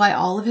 and that's why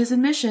all of his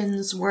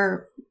admissions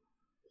were,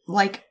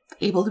 like,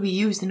 able to be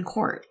used in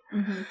court.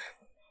 Mm-hmm.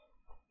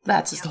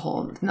 That's just a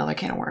whole another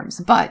can of worms.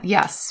 But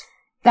yes,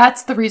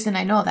 that's the reason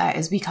I know that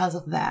is because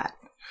of that.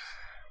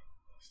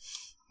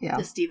 Yeah.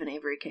 The Stephen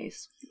Avery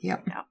case.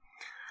 Yep. Yeah.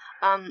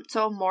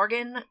 So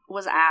Morgan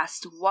was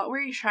asked, "What were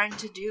you trying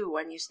to do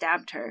when you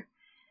stabbed her?"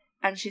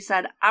 And she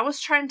said, "I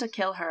was trying to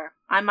kill her.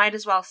 I might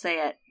as well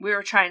say it. We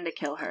were trying to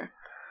kill her."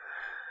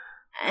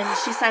 And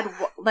she said,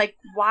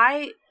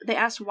 why? They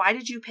asked, "Why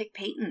did you pick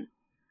Peyton?"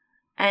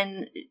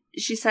 And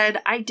she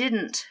said, "I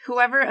didn't.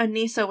 Whoever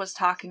Anissa was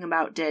talking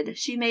about did.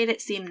 She made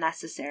it seem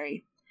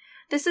necessary.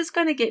 This is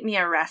going to get me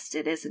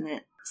arrested, isn't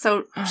it?"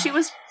 So she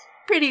was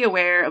pretty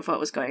aware of what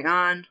was going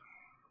on.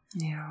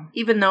 Yeah.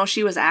 Even though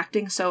she was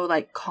acting so,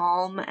 like,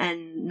 calm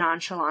and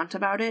nonchalant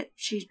about it,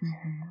 she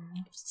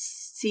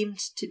seemed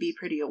to be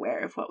pretty aware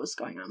of what was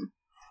going on.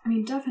 I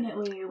mean,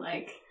 definitely,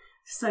 like,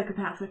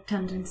 psychopathic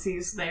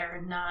tendencies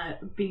there,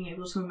 not being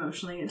able to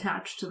emotionally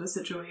attach to the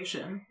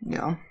situation.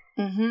 Yeah.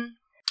 Mm-hmm.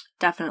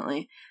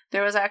 Definitely.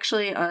 There was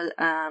actually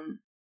a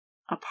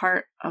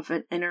part of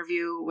an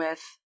interview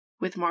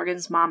with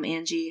Morgan's mom,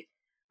 Angie,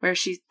 where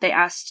they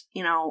asked,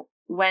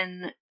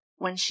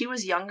 when she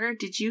was younger,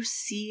 did you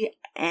see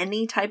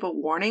any type of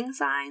warning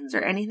signs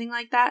or anything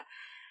like that?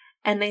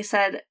 And they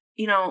said,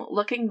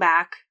 looking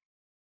back,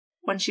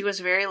 when she was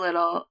very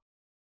little,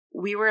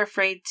 we were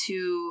afraid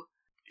to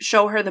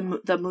show her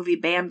the movie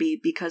Bambi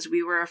because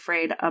we were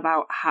afraid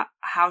about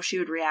how she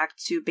would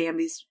react to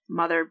Bambi's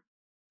mother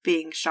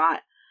being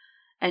shot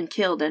and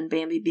killed and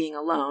Bambi being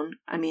alone.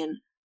 I mean,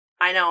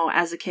 I know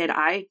as a kid,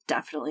 I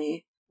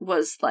definitely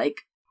was,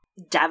 like,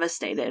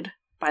 devastated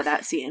by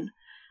that scene.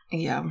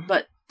 Yeah.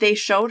 But they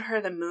showed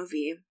her the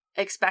movie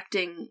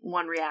expecting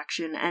one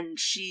reaction, and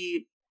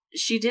she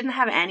didn't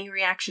have any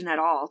reaction at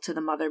all to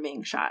the mother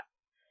being shot.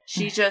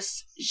 She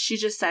just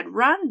said,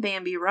 "Run,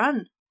 Bambi,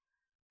 run."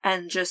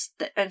 And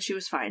she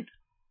was fine.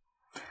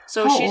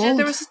 So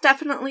there was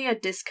definitely a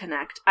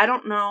disconnect. I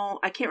don't know.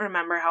 I can't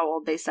remember how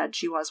old they said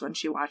she was when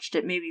she watched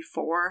it. Maybe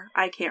 4.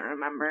 I can't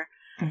remember.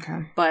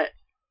 Okay. But,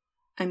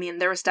 I mean,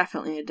 there was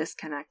definitely a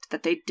disconnect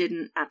that they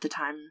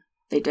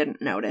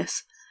didn't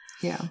notice.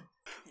 Yeah.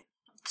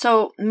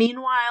 So,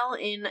 meanwhile,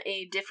 in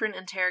a different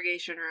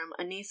interrogation room,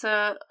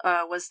 Anissa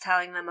was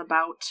telling them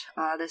about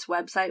this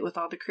website with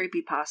all the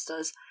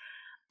creepypastas.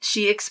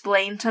 She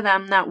explained to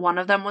them that one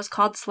of them was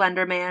called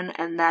Slender Man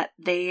and that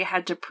they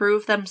had to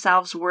prove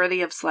themselves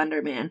worthy of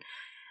Slender Man.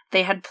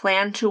 They had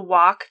planned to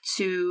walk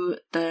to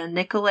the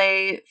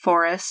Nicolet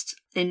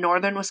Forest in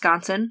northern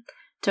Wisconsin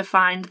to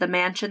find the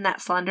mansion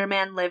that Slender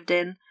Man lived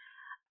in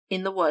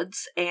the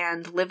woods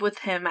and live with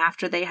him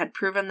after they had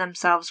proven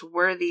themselves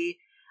worthy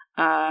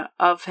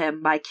of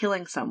him by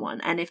killing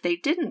someone. And if they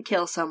didn't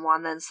kill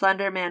someone, then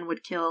Slender Man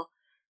would kill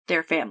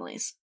their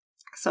families.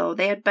 So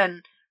they had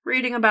been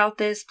reading about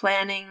this,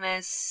 planning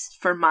this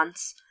for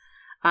months.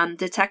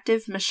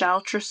 Detective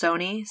Michelle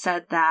Trussoni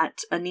said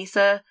that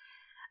Anissa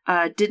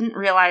didn't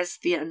realize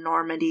the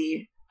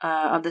enormity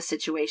of the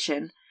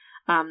situation.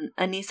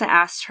 Anissa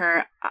asked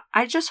her,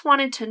 I just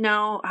wanted to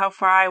know how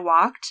far I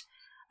walked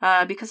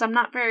because I'm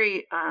not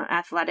very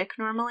athletic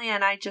normally,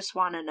 and I just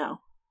want to know.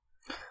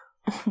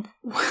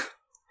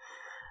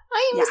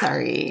 I'm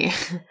sorry.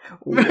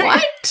 Right.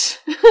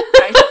 What?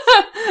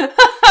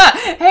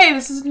 Hey,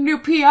 this is a new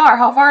PR.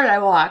 How far did I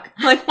walk?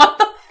 Like, what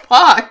the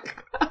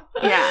fuck?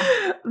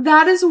 Yeah.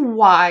 That is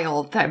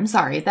wild. I'm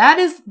sorry. That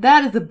is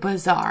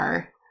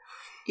bizarre.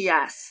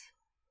 Yes.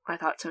 I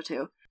thought so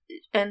too.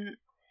 And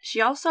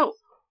she also,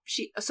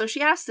 she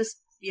asked this,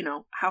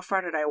 how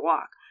far did I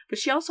walk? But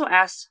she also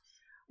asked,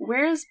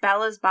 where is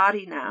Bella's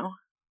body now?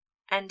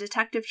 And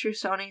Detective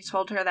Trusoni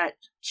told her that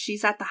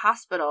she's at the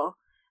hospital.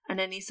 And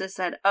Anissa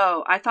said,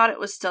 oh, I thought it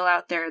was still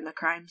out there in the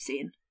crime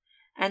scene.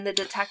 And the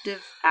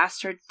detective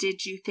asked her,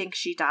 did you think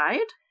she died?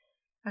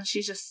 And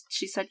she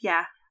said,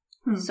 yeah.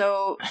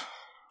 So,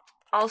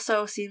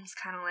 also seems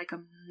kind of like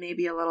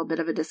maybe a little bit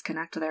of a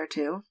disconnect there,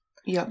 too.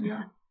 Yep.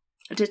 Yeah.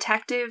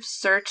 Detectives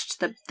searched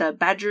the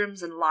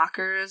bedrooms and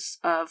lockers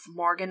of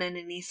Morgan and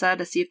Anissa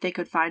to see if they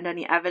could find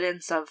any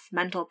evidence of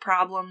mental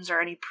problems or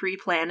any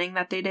pre-planning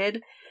that they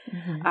did.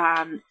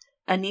 Mm-hmm.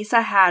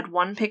 Anissa had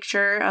one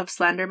picture of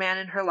Slender Man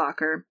in her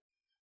locker,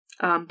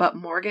 but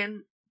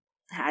Morgan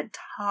had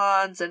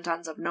tons and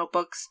tons of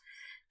notebooks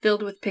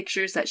filled with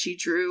pictures that she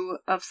drew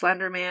of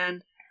Slender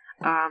Man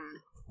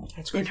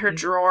in her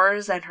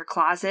drawers and her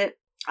closet.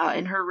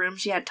 In her room,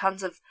 she had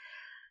tons of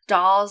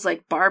dolls,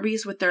 like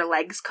Barbies with their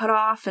legs cut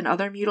off and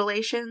other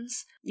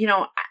mutilations.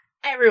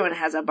 Everyone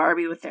has a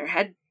Barbie with their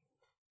head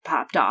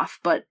popped off,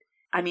 but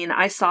I mean,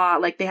 I saw,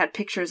 they had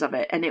pictures of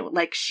it, and it,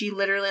 she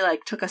literally,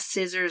 took a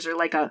scissors or,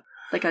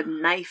 a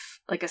knife,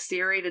 a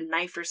serrated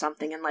knife or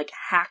something, and,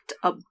 hacked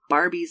a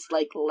Barbie's,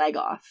 leg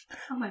off.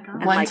 Oh my god.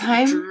 And, One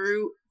time,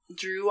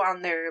 drew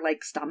on their,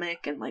 stuff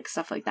and,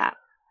 stuff like that.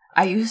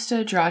 I used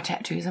to draw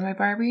tattoos on my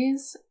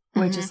Barbies,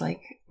 which is,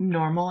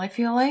 normal, I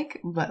feel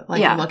like, but,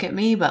 look at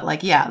me,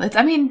 but, yeah,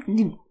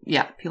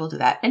 people do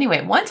that.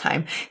 Anyway, one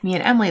time, me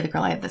and Emily, the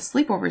girl I had the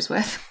sleepovers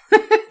with,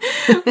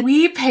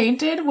 we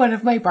painted one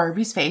of my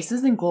Barbie's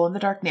faces in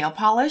glow-in-the-dark nail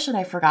polish, and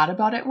I forgot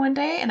about it one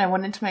day, and I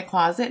went into my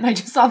closet, and I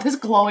just saw this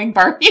glowing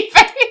Barbie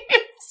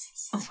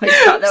face. Oh my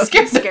god, that was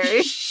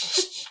scary.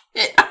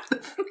 Shit out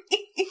of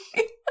me.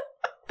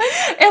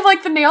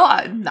 And, the nail,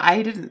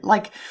 I didn't,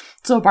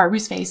 so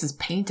Barbie's face is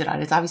painted on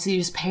it. It's obviously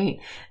just paint.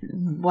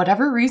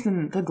 Whatever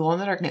reason, the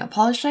glow-in-the-dark nail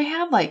polish I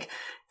had,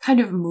 kind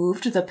of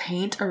moved the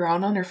paint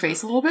around on her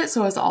face a little bit,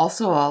 so it's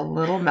also a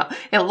little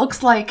it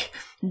looks like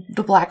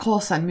the Black Hole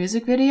Sun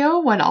music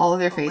video when all of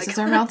their faces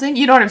are melting.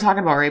 You know what I'm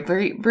talking about, right,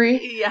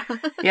 Brie? Yeah.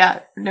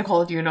 Yeah.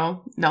 Nicole, do you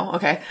know? No?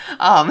 Okay.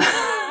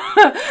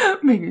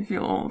 Make me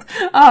feel old.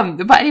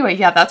 But anyway,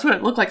 yeah, that's what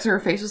it looked like. So her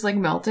face was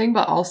melting,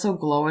 but also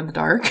glow in the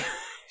dark.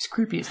 It's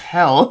creepy as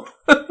hell.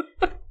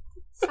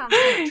 Sounds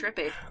kind of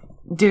trippy.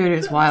 Dude,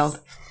 it's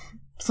wild.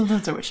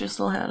 Sometimes I wish I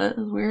still had it.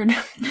 It's weird.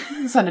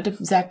 Send it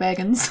to Zach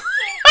Baggins.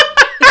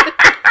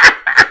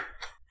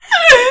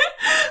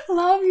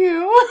 Love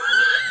you.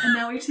 And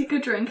now we take a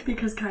drink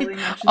because Kylie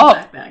mentioned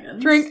Zach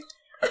Baggins. Drink.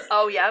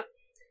 Oh, yep.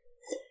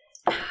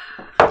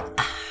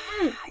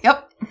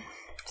 Yep.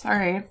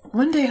 Sorry.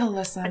 One day he'll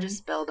listen. I just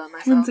spilled on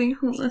myself. One day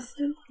he'll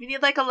listen. We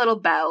need a little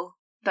bell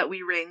that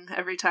we ring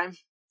every time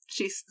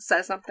she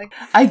says something.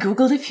 I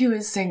googled if he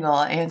was single,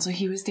 and so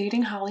he was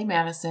dating Holly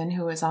Madison,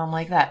 who was on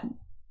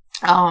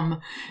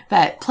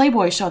that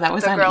Playboy show that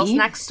was on The Girls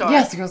Next Door.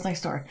 Yes, The Girls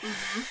Next Door.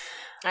 Mm-hmm.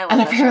 I love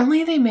and that apparently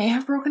show. They may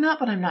have broken up,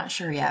 but I'm not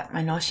sure yet.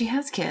 I know she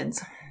has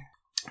kids.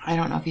 I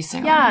don't know if he's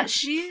single. Yeah,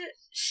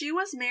 she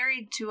was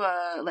married to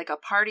a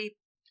party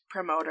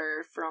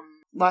promoter from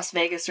Las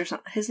Vegas or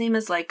something. His name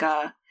is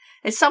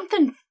it's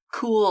something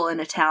cool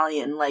in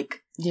Italian,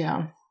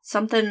 yeah,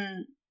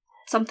 something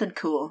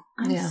cool.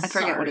 Yeah. I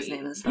forget what his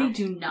name is though. They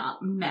do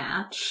not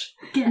match.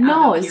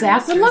 No,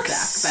 Zach would look.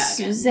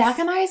 Zach Zach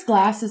and I's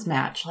glasses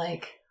match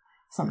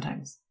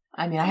sometimes.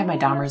 I mean, I have my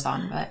Dahmers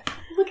on, but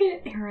look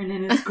at Aaron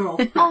and his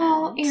girlfriend.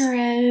 Oh,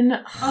 Aaron.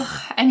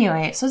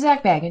 Anyway, so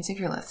Zach Baggins, if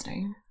you're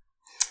listening,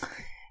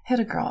 hit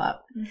a girl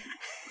up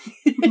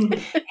in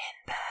bed.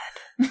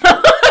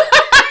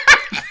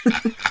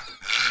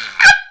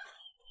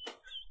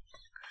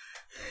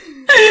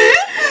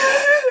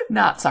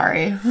 Not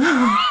sorry.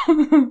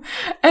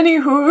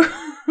 Anywho,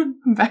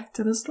 back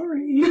to the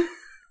story.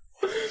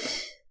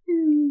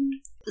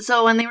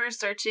 So when they were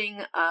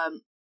searching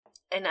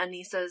in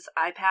Anissa's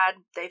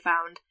iPad, they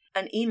found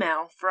an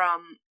email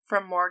from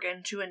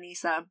Morgan to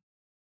Anissa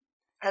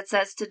that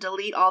says to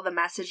delete all the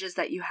messages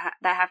that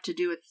that have to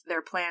do with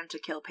their plan to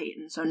kill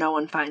Peyton, so no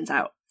one finds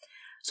out.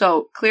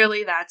 So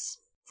clearly that's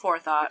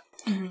forethought.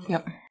 Mm-hmm.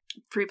 Yep.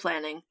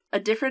 Pre-planning. A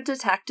different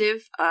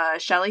detective,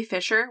 Shelley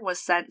Fisher, was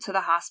sent to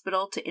the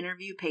hospital to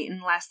interview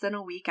Peyton less than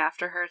a week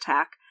after her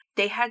attack.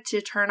 They had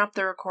to turn up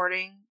the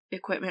recording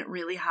equipment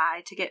really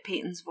high to get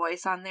Peyton's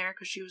voice on there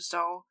because she was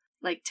so,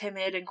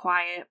 timid and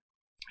quiet.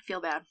 I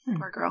feel bad.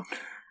 Poor girl.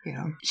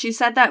 Yeah. She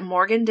said that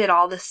Morgan did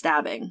all the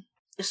stabbing.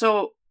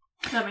 So...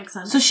 That makes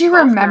sense. So she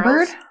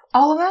remembered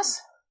all of us?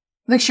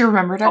 Like, she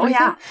remembered everything?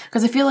 Oh, yeah.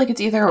 Because I feel like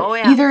it's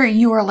either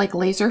you are, like,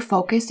 laser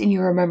focused and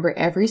you remember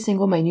every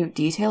single minute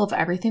detail of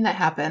everything that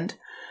happened,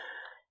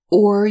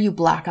 or you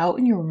black out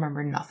and you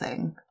remember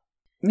nothing.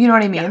 You know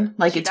what I mean? Yeah,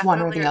 like, it's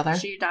one or the other.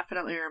 She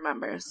definitely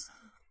remembers.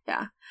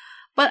 Yeah.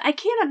 But I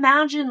can't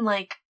imagine,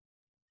 like,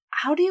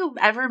 how do you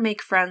ever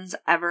make friends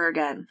ever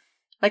again?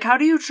 Like, how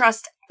do you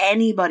trust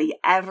anybody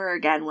ever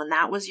again when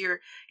that was you're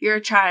a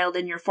child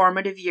in your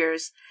formative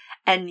years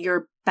and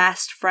your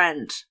best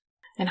friend?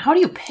 And how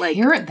do you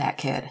parent that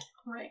kid?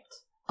 Right.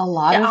 A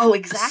lot of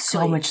exactly.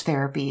 So much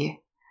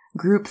therapy.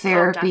 Group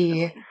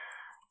therapy.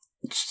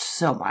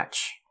 So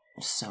much.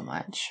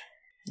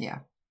 Yeah.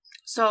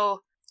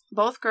 So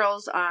both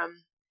girls,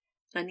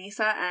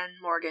 Anissa and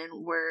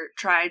Morgan, were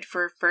tried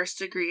for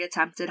first-degree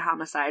attempted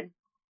homicide.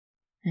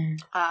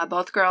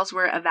 Both girls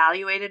were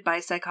evaluated by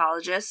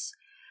psychologists,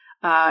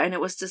 and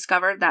it was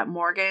discovered that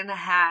Morgan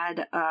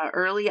had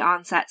early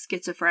onset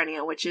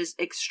schizophrenia, which is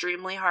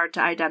extremely hard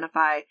to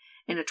identify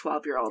in a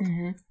 12-year-old.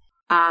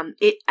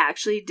 It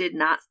actually did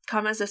not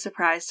come as a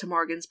surprise to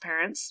Morgan's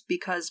parents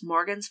because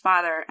Morgan's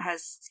father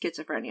has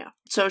schizophrenia.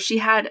 So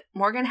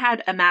Morgan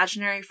had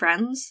imaginary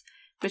friends,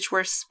 which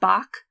were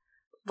Spock,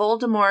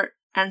 Voldemort,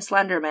 and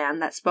Slender Man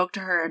that spoke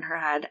to her in her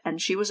head,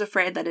 and she was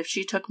afraid that if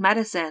she took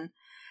medicine,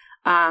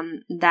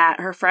 that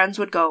her friends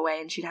would go away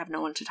and she'd have no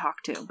one to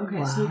talk to.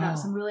 Okay, so we got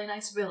some really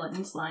nice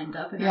villains lined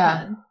up in her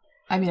head.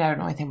 I mean, I don't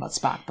know anything about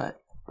Spock,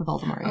 but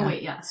Voldemort, yeah. Oh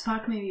wait, yeah,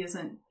 Spock maybe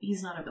isn't.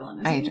 He's not a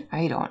villain, is he?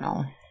 I don't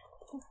know.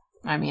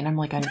 I mean, I'm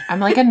like a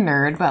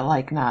nerd, but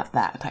like not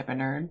that type of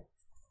nerd.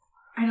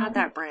 I'm not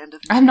that brand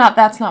of nerd. I'm not.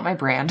 That's not my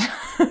brand.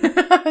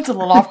 It's a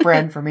little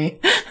off-brand for me.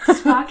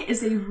 Spock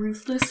is a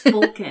ruthless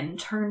Vulcan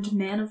turned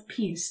man of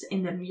peace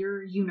in the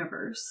mirror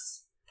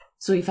universe.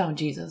 So he found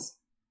Jesus.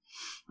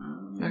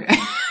 Okay.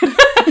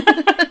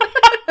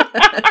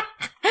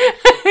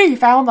 He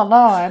found the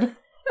Lord.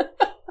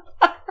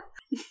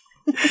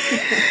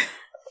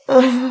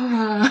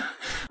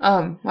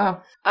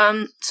 Wow.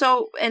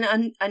 So,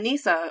 and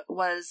Anissa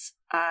was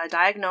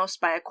diagnosed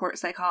by a court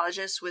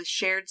psychologist with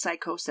shared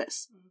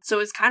psychosis. So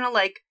it's kind of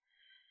like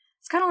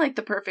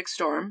the perfect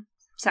storm.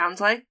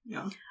 Sounds like.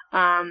 Yeah.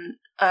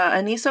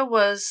 Anissa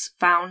was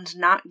found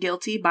not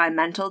guilty by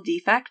mental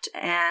defect,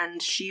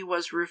 and she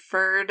was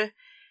referred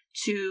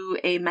to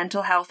a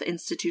mental health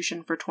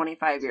institution for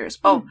 25 years.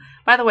 Oh,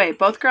 by the way,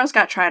 both girls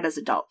got tried as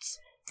adults.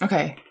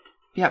 Okay.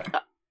 Yep.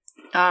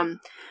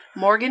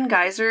 Morgan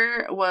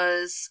Geyser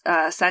was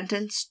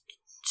sentenced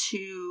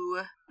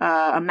to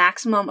a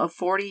maximum of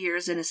 40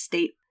 years in a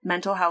state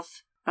mental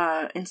health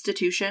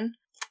institution,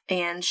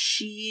 and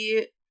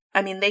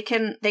they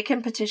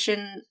can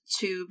petition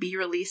to be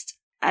released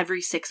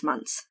every 6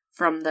 months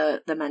from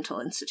the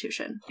mental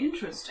institution.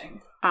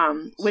 Interesting.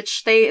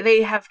 Which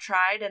they have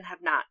tried and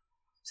have not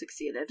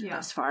succeeded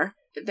thus far.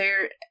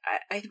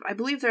 I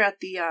believe they're at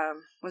the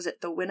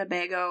the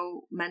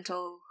Winnebago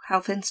Mental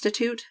Health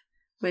Institute,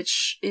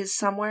 which is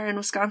somewhere in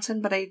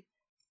Wisconsin, but I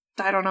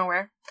don't know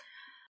where.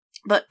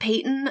 But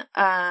Peyton,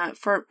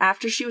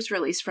 after she was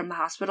released from the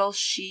hospital,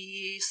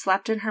 she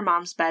slept in her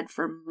mom's bed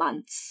for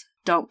months.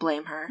 Don't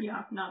blame her.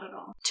 Yeah, not at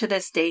all. To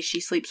this day, she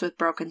sleeps with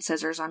broken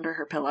scissors under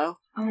her pillow.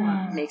 Oh,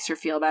 wow. Makes her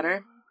feel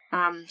better.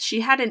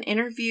 She had an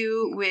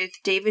interview with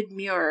David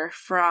Muir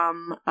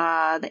from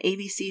the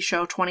ABC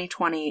show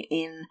 2020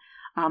 in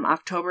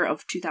October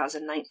of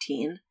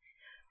 2019.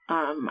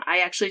 I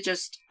actually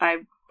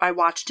I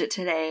watched it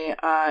today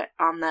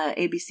on the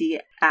ABC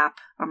app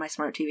on my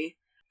smart TV.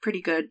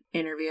 Pretty good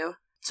interview.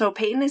 So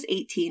Peyton is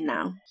 18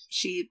 now.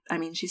 She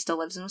still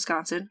lives in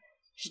Wisconsin.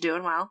 She's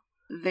doing well.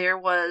 There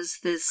was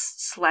this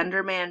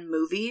Slender Man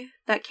movie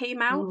that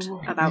came out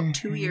about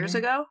 2 years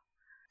ago,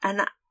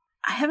 and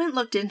I haven't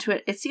looked into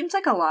it. It seems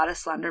like a lot of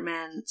Slender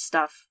Man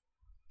stuff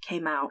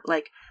came out.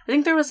 Like, I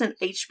think there was an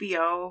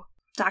HBO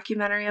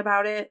documentary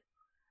about it,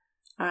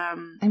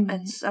 and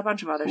a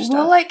bunch of other stuff.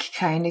 We'll, like,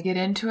 kind of get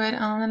into it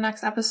on the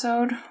next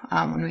episode,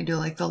 when we do,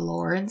 like, the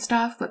lore and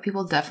stuff, but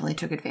people definitely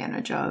took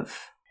advantage of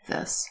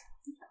this,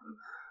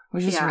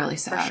 which is really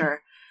sad. For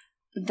sure.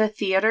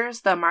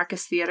 The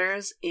Marcus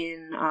Theaters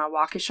in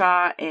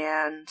Waukesha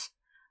and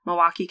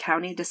Milwaukee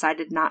County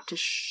decided not to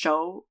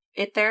show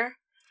it there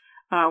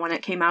when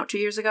it came out 2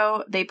 years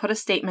ago. They put a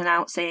statement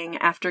out saying,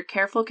 after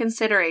careful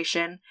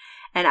consideration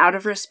and out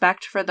of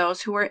respect for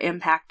those who were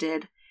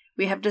impacted,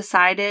 we have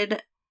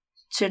decided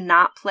to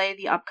not play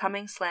the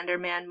upcoming Slender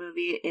Man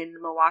movie in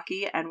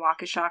Milwaukee and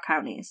Waukesha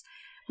counties.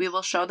 We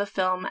will show the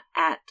film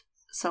at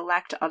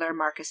select other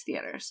Marcus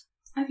Theaters.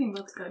 I think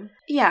that's good.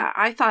 Yeah,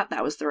 I thought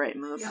that was the right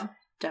move. Yeah.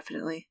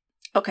 Definitely.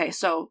 Okay,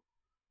 so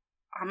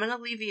I'm going to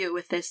leave you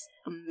with this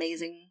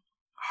amazing,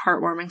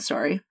 heartwarming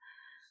story.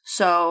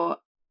 So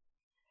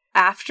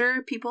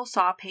after people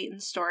saw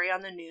Peyton's story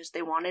on the news,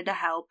 they wanted to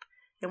help.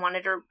 They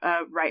wanted to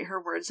write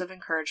her words of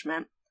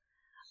encouragement.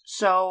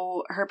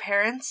 So her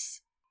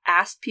parents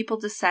asked people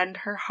to send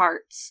her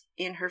hearts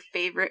in her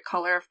favorite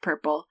color of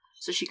purple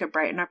so she could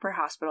brighten up her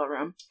hospital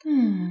room.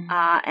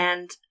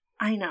 And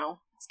I know,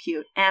 it's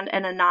cute. And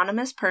an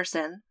anonymous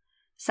person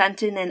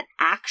sent in an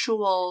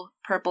actual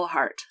purple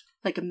heart.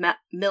 like a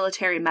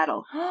military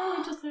medal.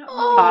 Just got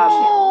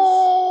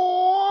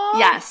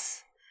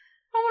Yes.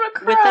 I want to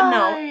cry. With a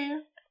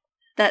note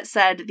that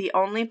said, "The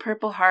only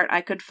Purple Heart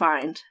I could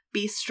find.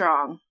 Be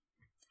strong."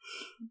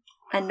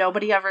 And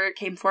nobody ever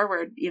came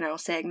forward,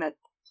 saying that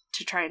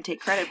to try and take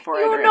credit for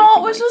it.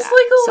 It was just like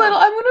a little.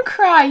 I'm gonna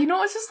cry.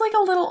 It's just like a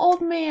little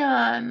old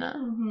man.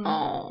 Mm-hmm.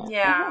 Oh,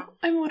 yeah.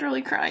 I'm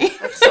literally crying.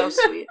 That's so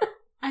sweet.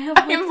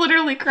 I'm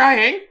literally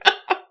crying.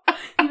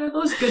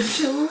 Those good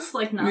chills,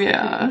 like not the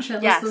good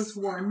chills, yes. those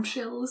warm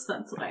chills.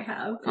 That's what I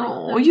have.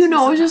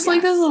 Just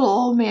like this little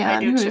old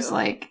man who was too.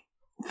 like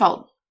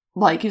felt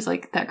like he's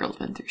like that girl's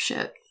been through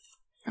shit.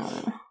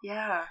 Oh.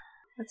 Yeah,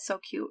 that's so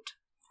cute.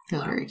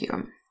 It's very cute.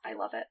 I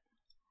love it.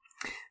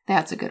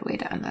 That's a good way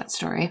to end that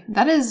story.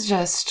 That is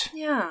just...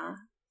 Yeah.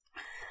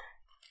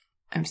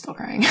 I'm still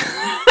crying.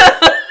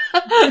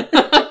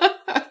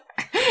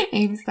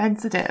 I'm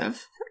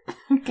sensitive.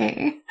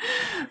 Okay.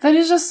 That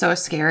is just so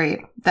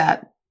scary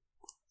that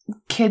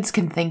kids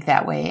can think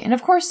that way. And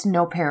of course,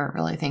 no parent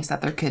really thinks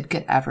that their kid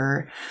could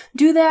ever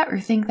do that or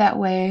think that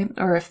way.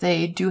 Or if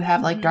they do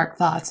have like dark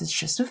thoughts, it's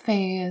just a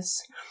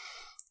phase.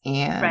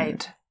 And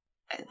right.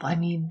 I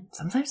mean,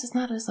 sometimes it's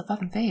not just a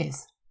fucking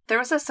phase. There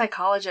was a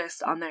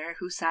psychologist on there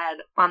who said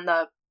on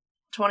the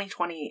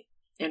 2020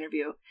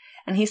 interview,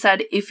 and he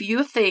said, if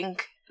you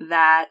think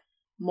that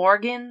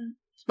Morgan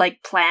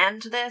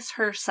planned this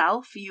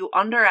herself, you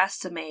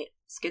underestimate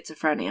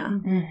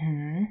schizophrenia.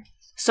 Mm-hmm.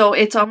 So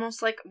it's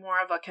almost like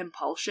more of a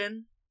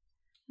compulsion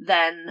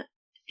than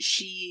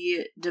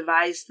she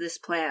devised this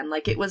plan.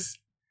 Like it was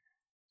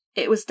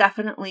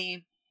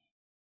definitely,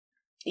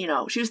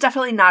 she was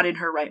definitely not in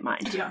her right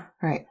mind. Yeah.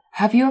 Right.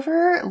 Have you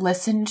ever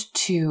listened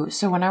to,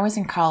 so when I was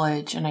in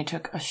college and I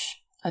took a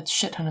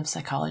shit ton of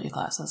psychology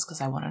classes because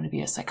I wanted to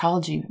have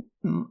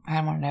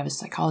a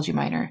psychology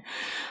minor.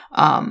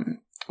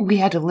 We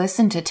had to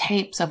listen to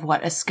tapes of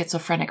what a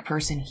schizophrenic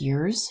person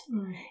hears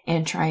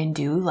and try and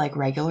do like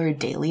regular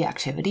daily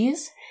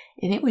activities.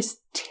 And it was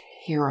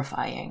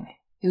terrifying.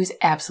 It was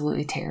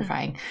absolutely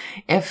terrifying.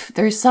 If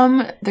there's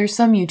some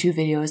YouTube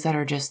videos that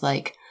are just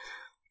like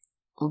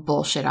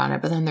bullshit on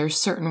it, but then there's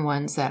certain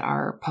ones that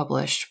are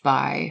published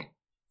by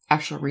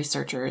actual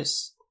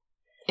researchers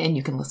and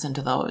you can listen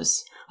to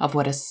those of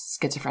what a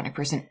schizophrenic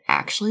person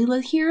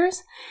actually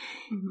hears.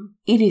 Mm-hmm.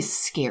 It is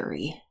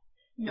scary.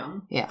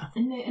 Yeah.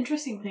 And the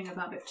interesting thing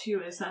about it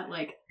too is that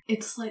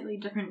it's slightly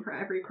different for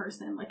every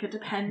person. It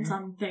depends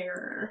on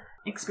their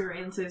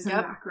experiences and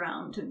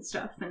background and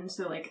stuff, and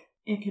so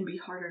it can be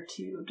harder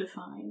to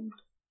define.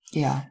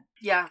 Yeah.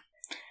 Yeah.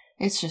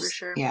 It's just, for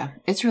sure. Yeah,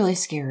 it's really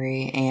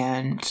scary.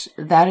 And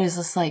that is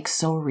just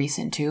so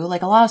recent too. A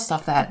lot of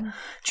stuff that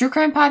true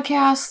crime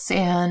podcasts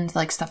and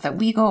stuff that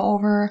we go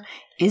over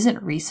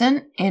isn't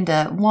recent. And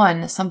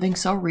one, something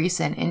so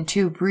recent, and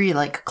two,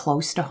 really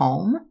close to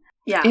home.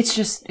 Yeah.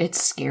 It's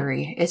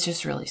scary. It's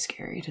just really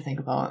scary to think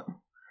about.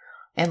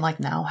 And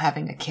now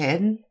having a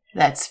kid,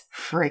 that's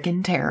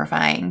freaking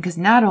terrifying. Because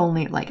not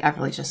only,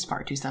 Everly's just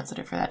far too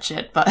sensitive for that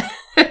shit, but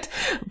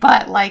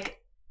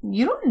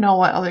you don't know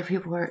what other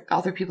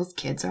people's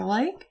kids are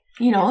like,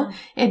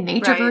 in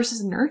nature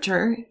versus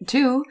nurture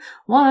too.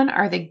 One,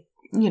 are they,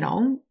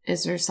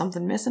 is there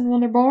something missing when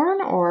they're born?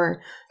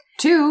 Or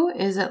two,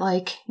 is it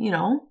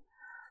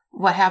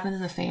what happened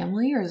in the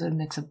family, or is it a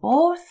mix of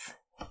both?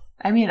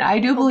 I mean, I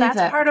do believe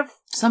that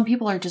some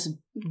people are just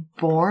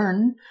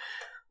born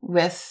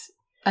with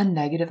a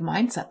negative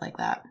mindset like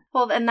that.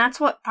 Well, and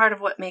that's part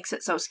of what makes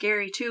it so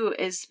scary too,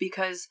 is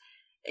because,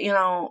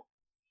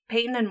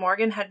 Peyton and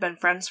Morgan had been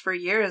friends for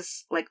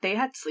years. They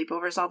had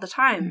sleepovers all the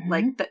time.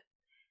 Mm-hmm.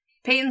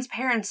 Peyton's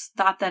parents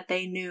thought that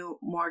they knew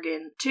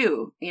Morgan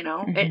too,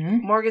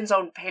 Mm-hmm. Morgan's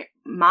own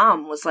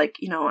mom was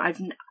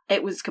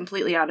it was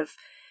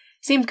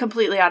seemed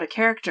completely out of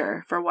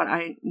character for what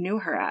I knew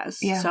her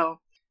as. Yeah. So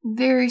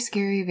very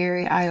scary,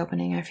 very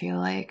eye-opening, I feel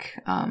like.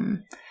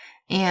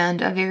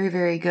 And a very,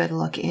 very good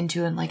look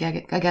into, and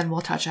again, we'll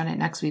touch on it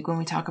next week when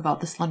we talk about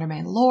the Slender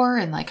Man lore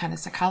and kind of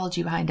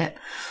psychology behind it.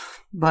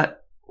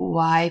 But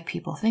why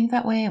people think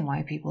that way and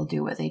why people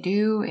do what they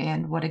do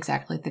and what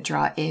exactly the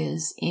draw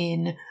is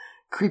in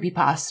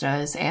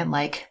creepypastas and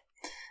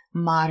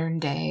modern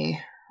day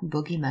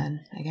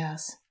boogeymen, I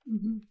guess.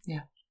 Mm-hmm.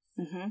 Yeah.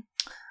 Mm-hmm.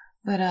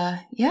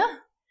 But yeah.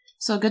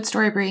 So good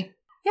story, Brie.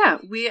 Yeah,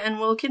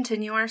 we'll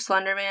continue our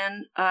Slender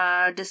Man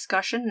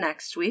discussion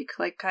next week,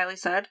 like Kylie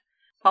said.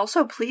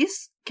 Also,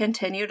 please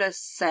continue to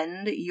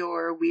send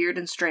your weird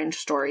and strange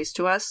stories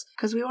to us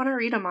because we want to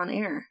read them on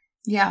air.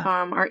 Yeah.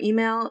 Our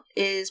email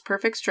is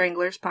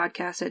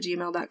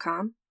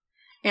perfectstranglerspodcast@gmail.com,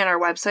 and our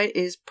website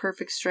is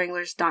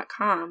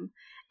perfectstranglers.com,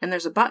 and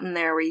there's a button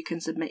there where you can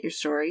submit your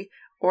story,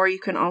 or you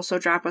can also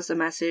drop us a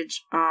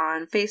message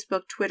on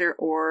Facebook, Twitter,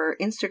 or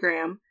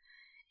Instagram,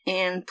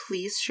 and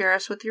please share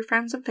us with your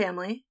friends and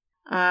family,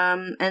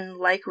 and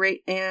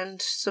rate,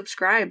 and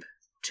subscribe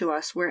to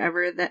us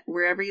wherever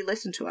you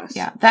listen to us.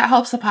 Yeah, that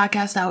helps the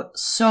podcast out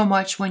so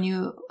much when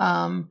you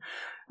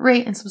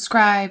rate and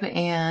subscribe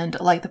and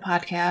like the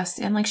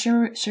podcast and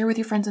share with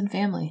your friends and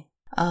family.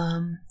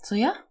 So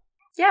yeah.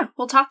 Yeah,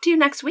 we'll talk to you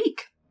next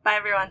week. Bye,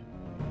 everyone.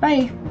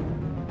 Bye.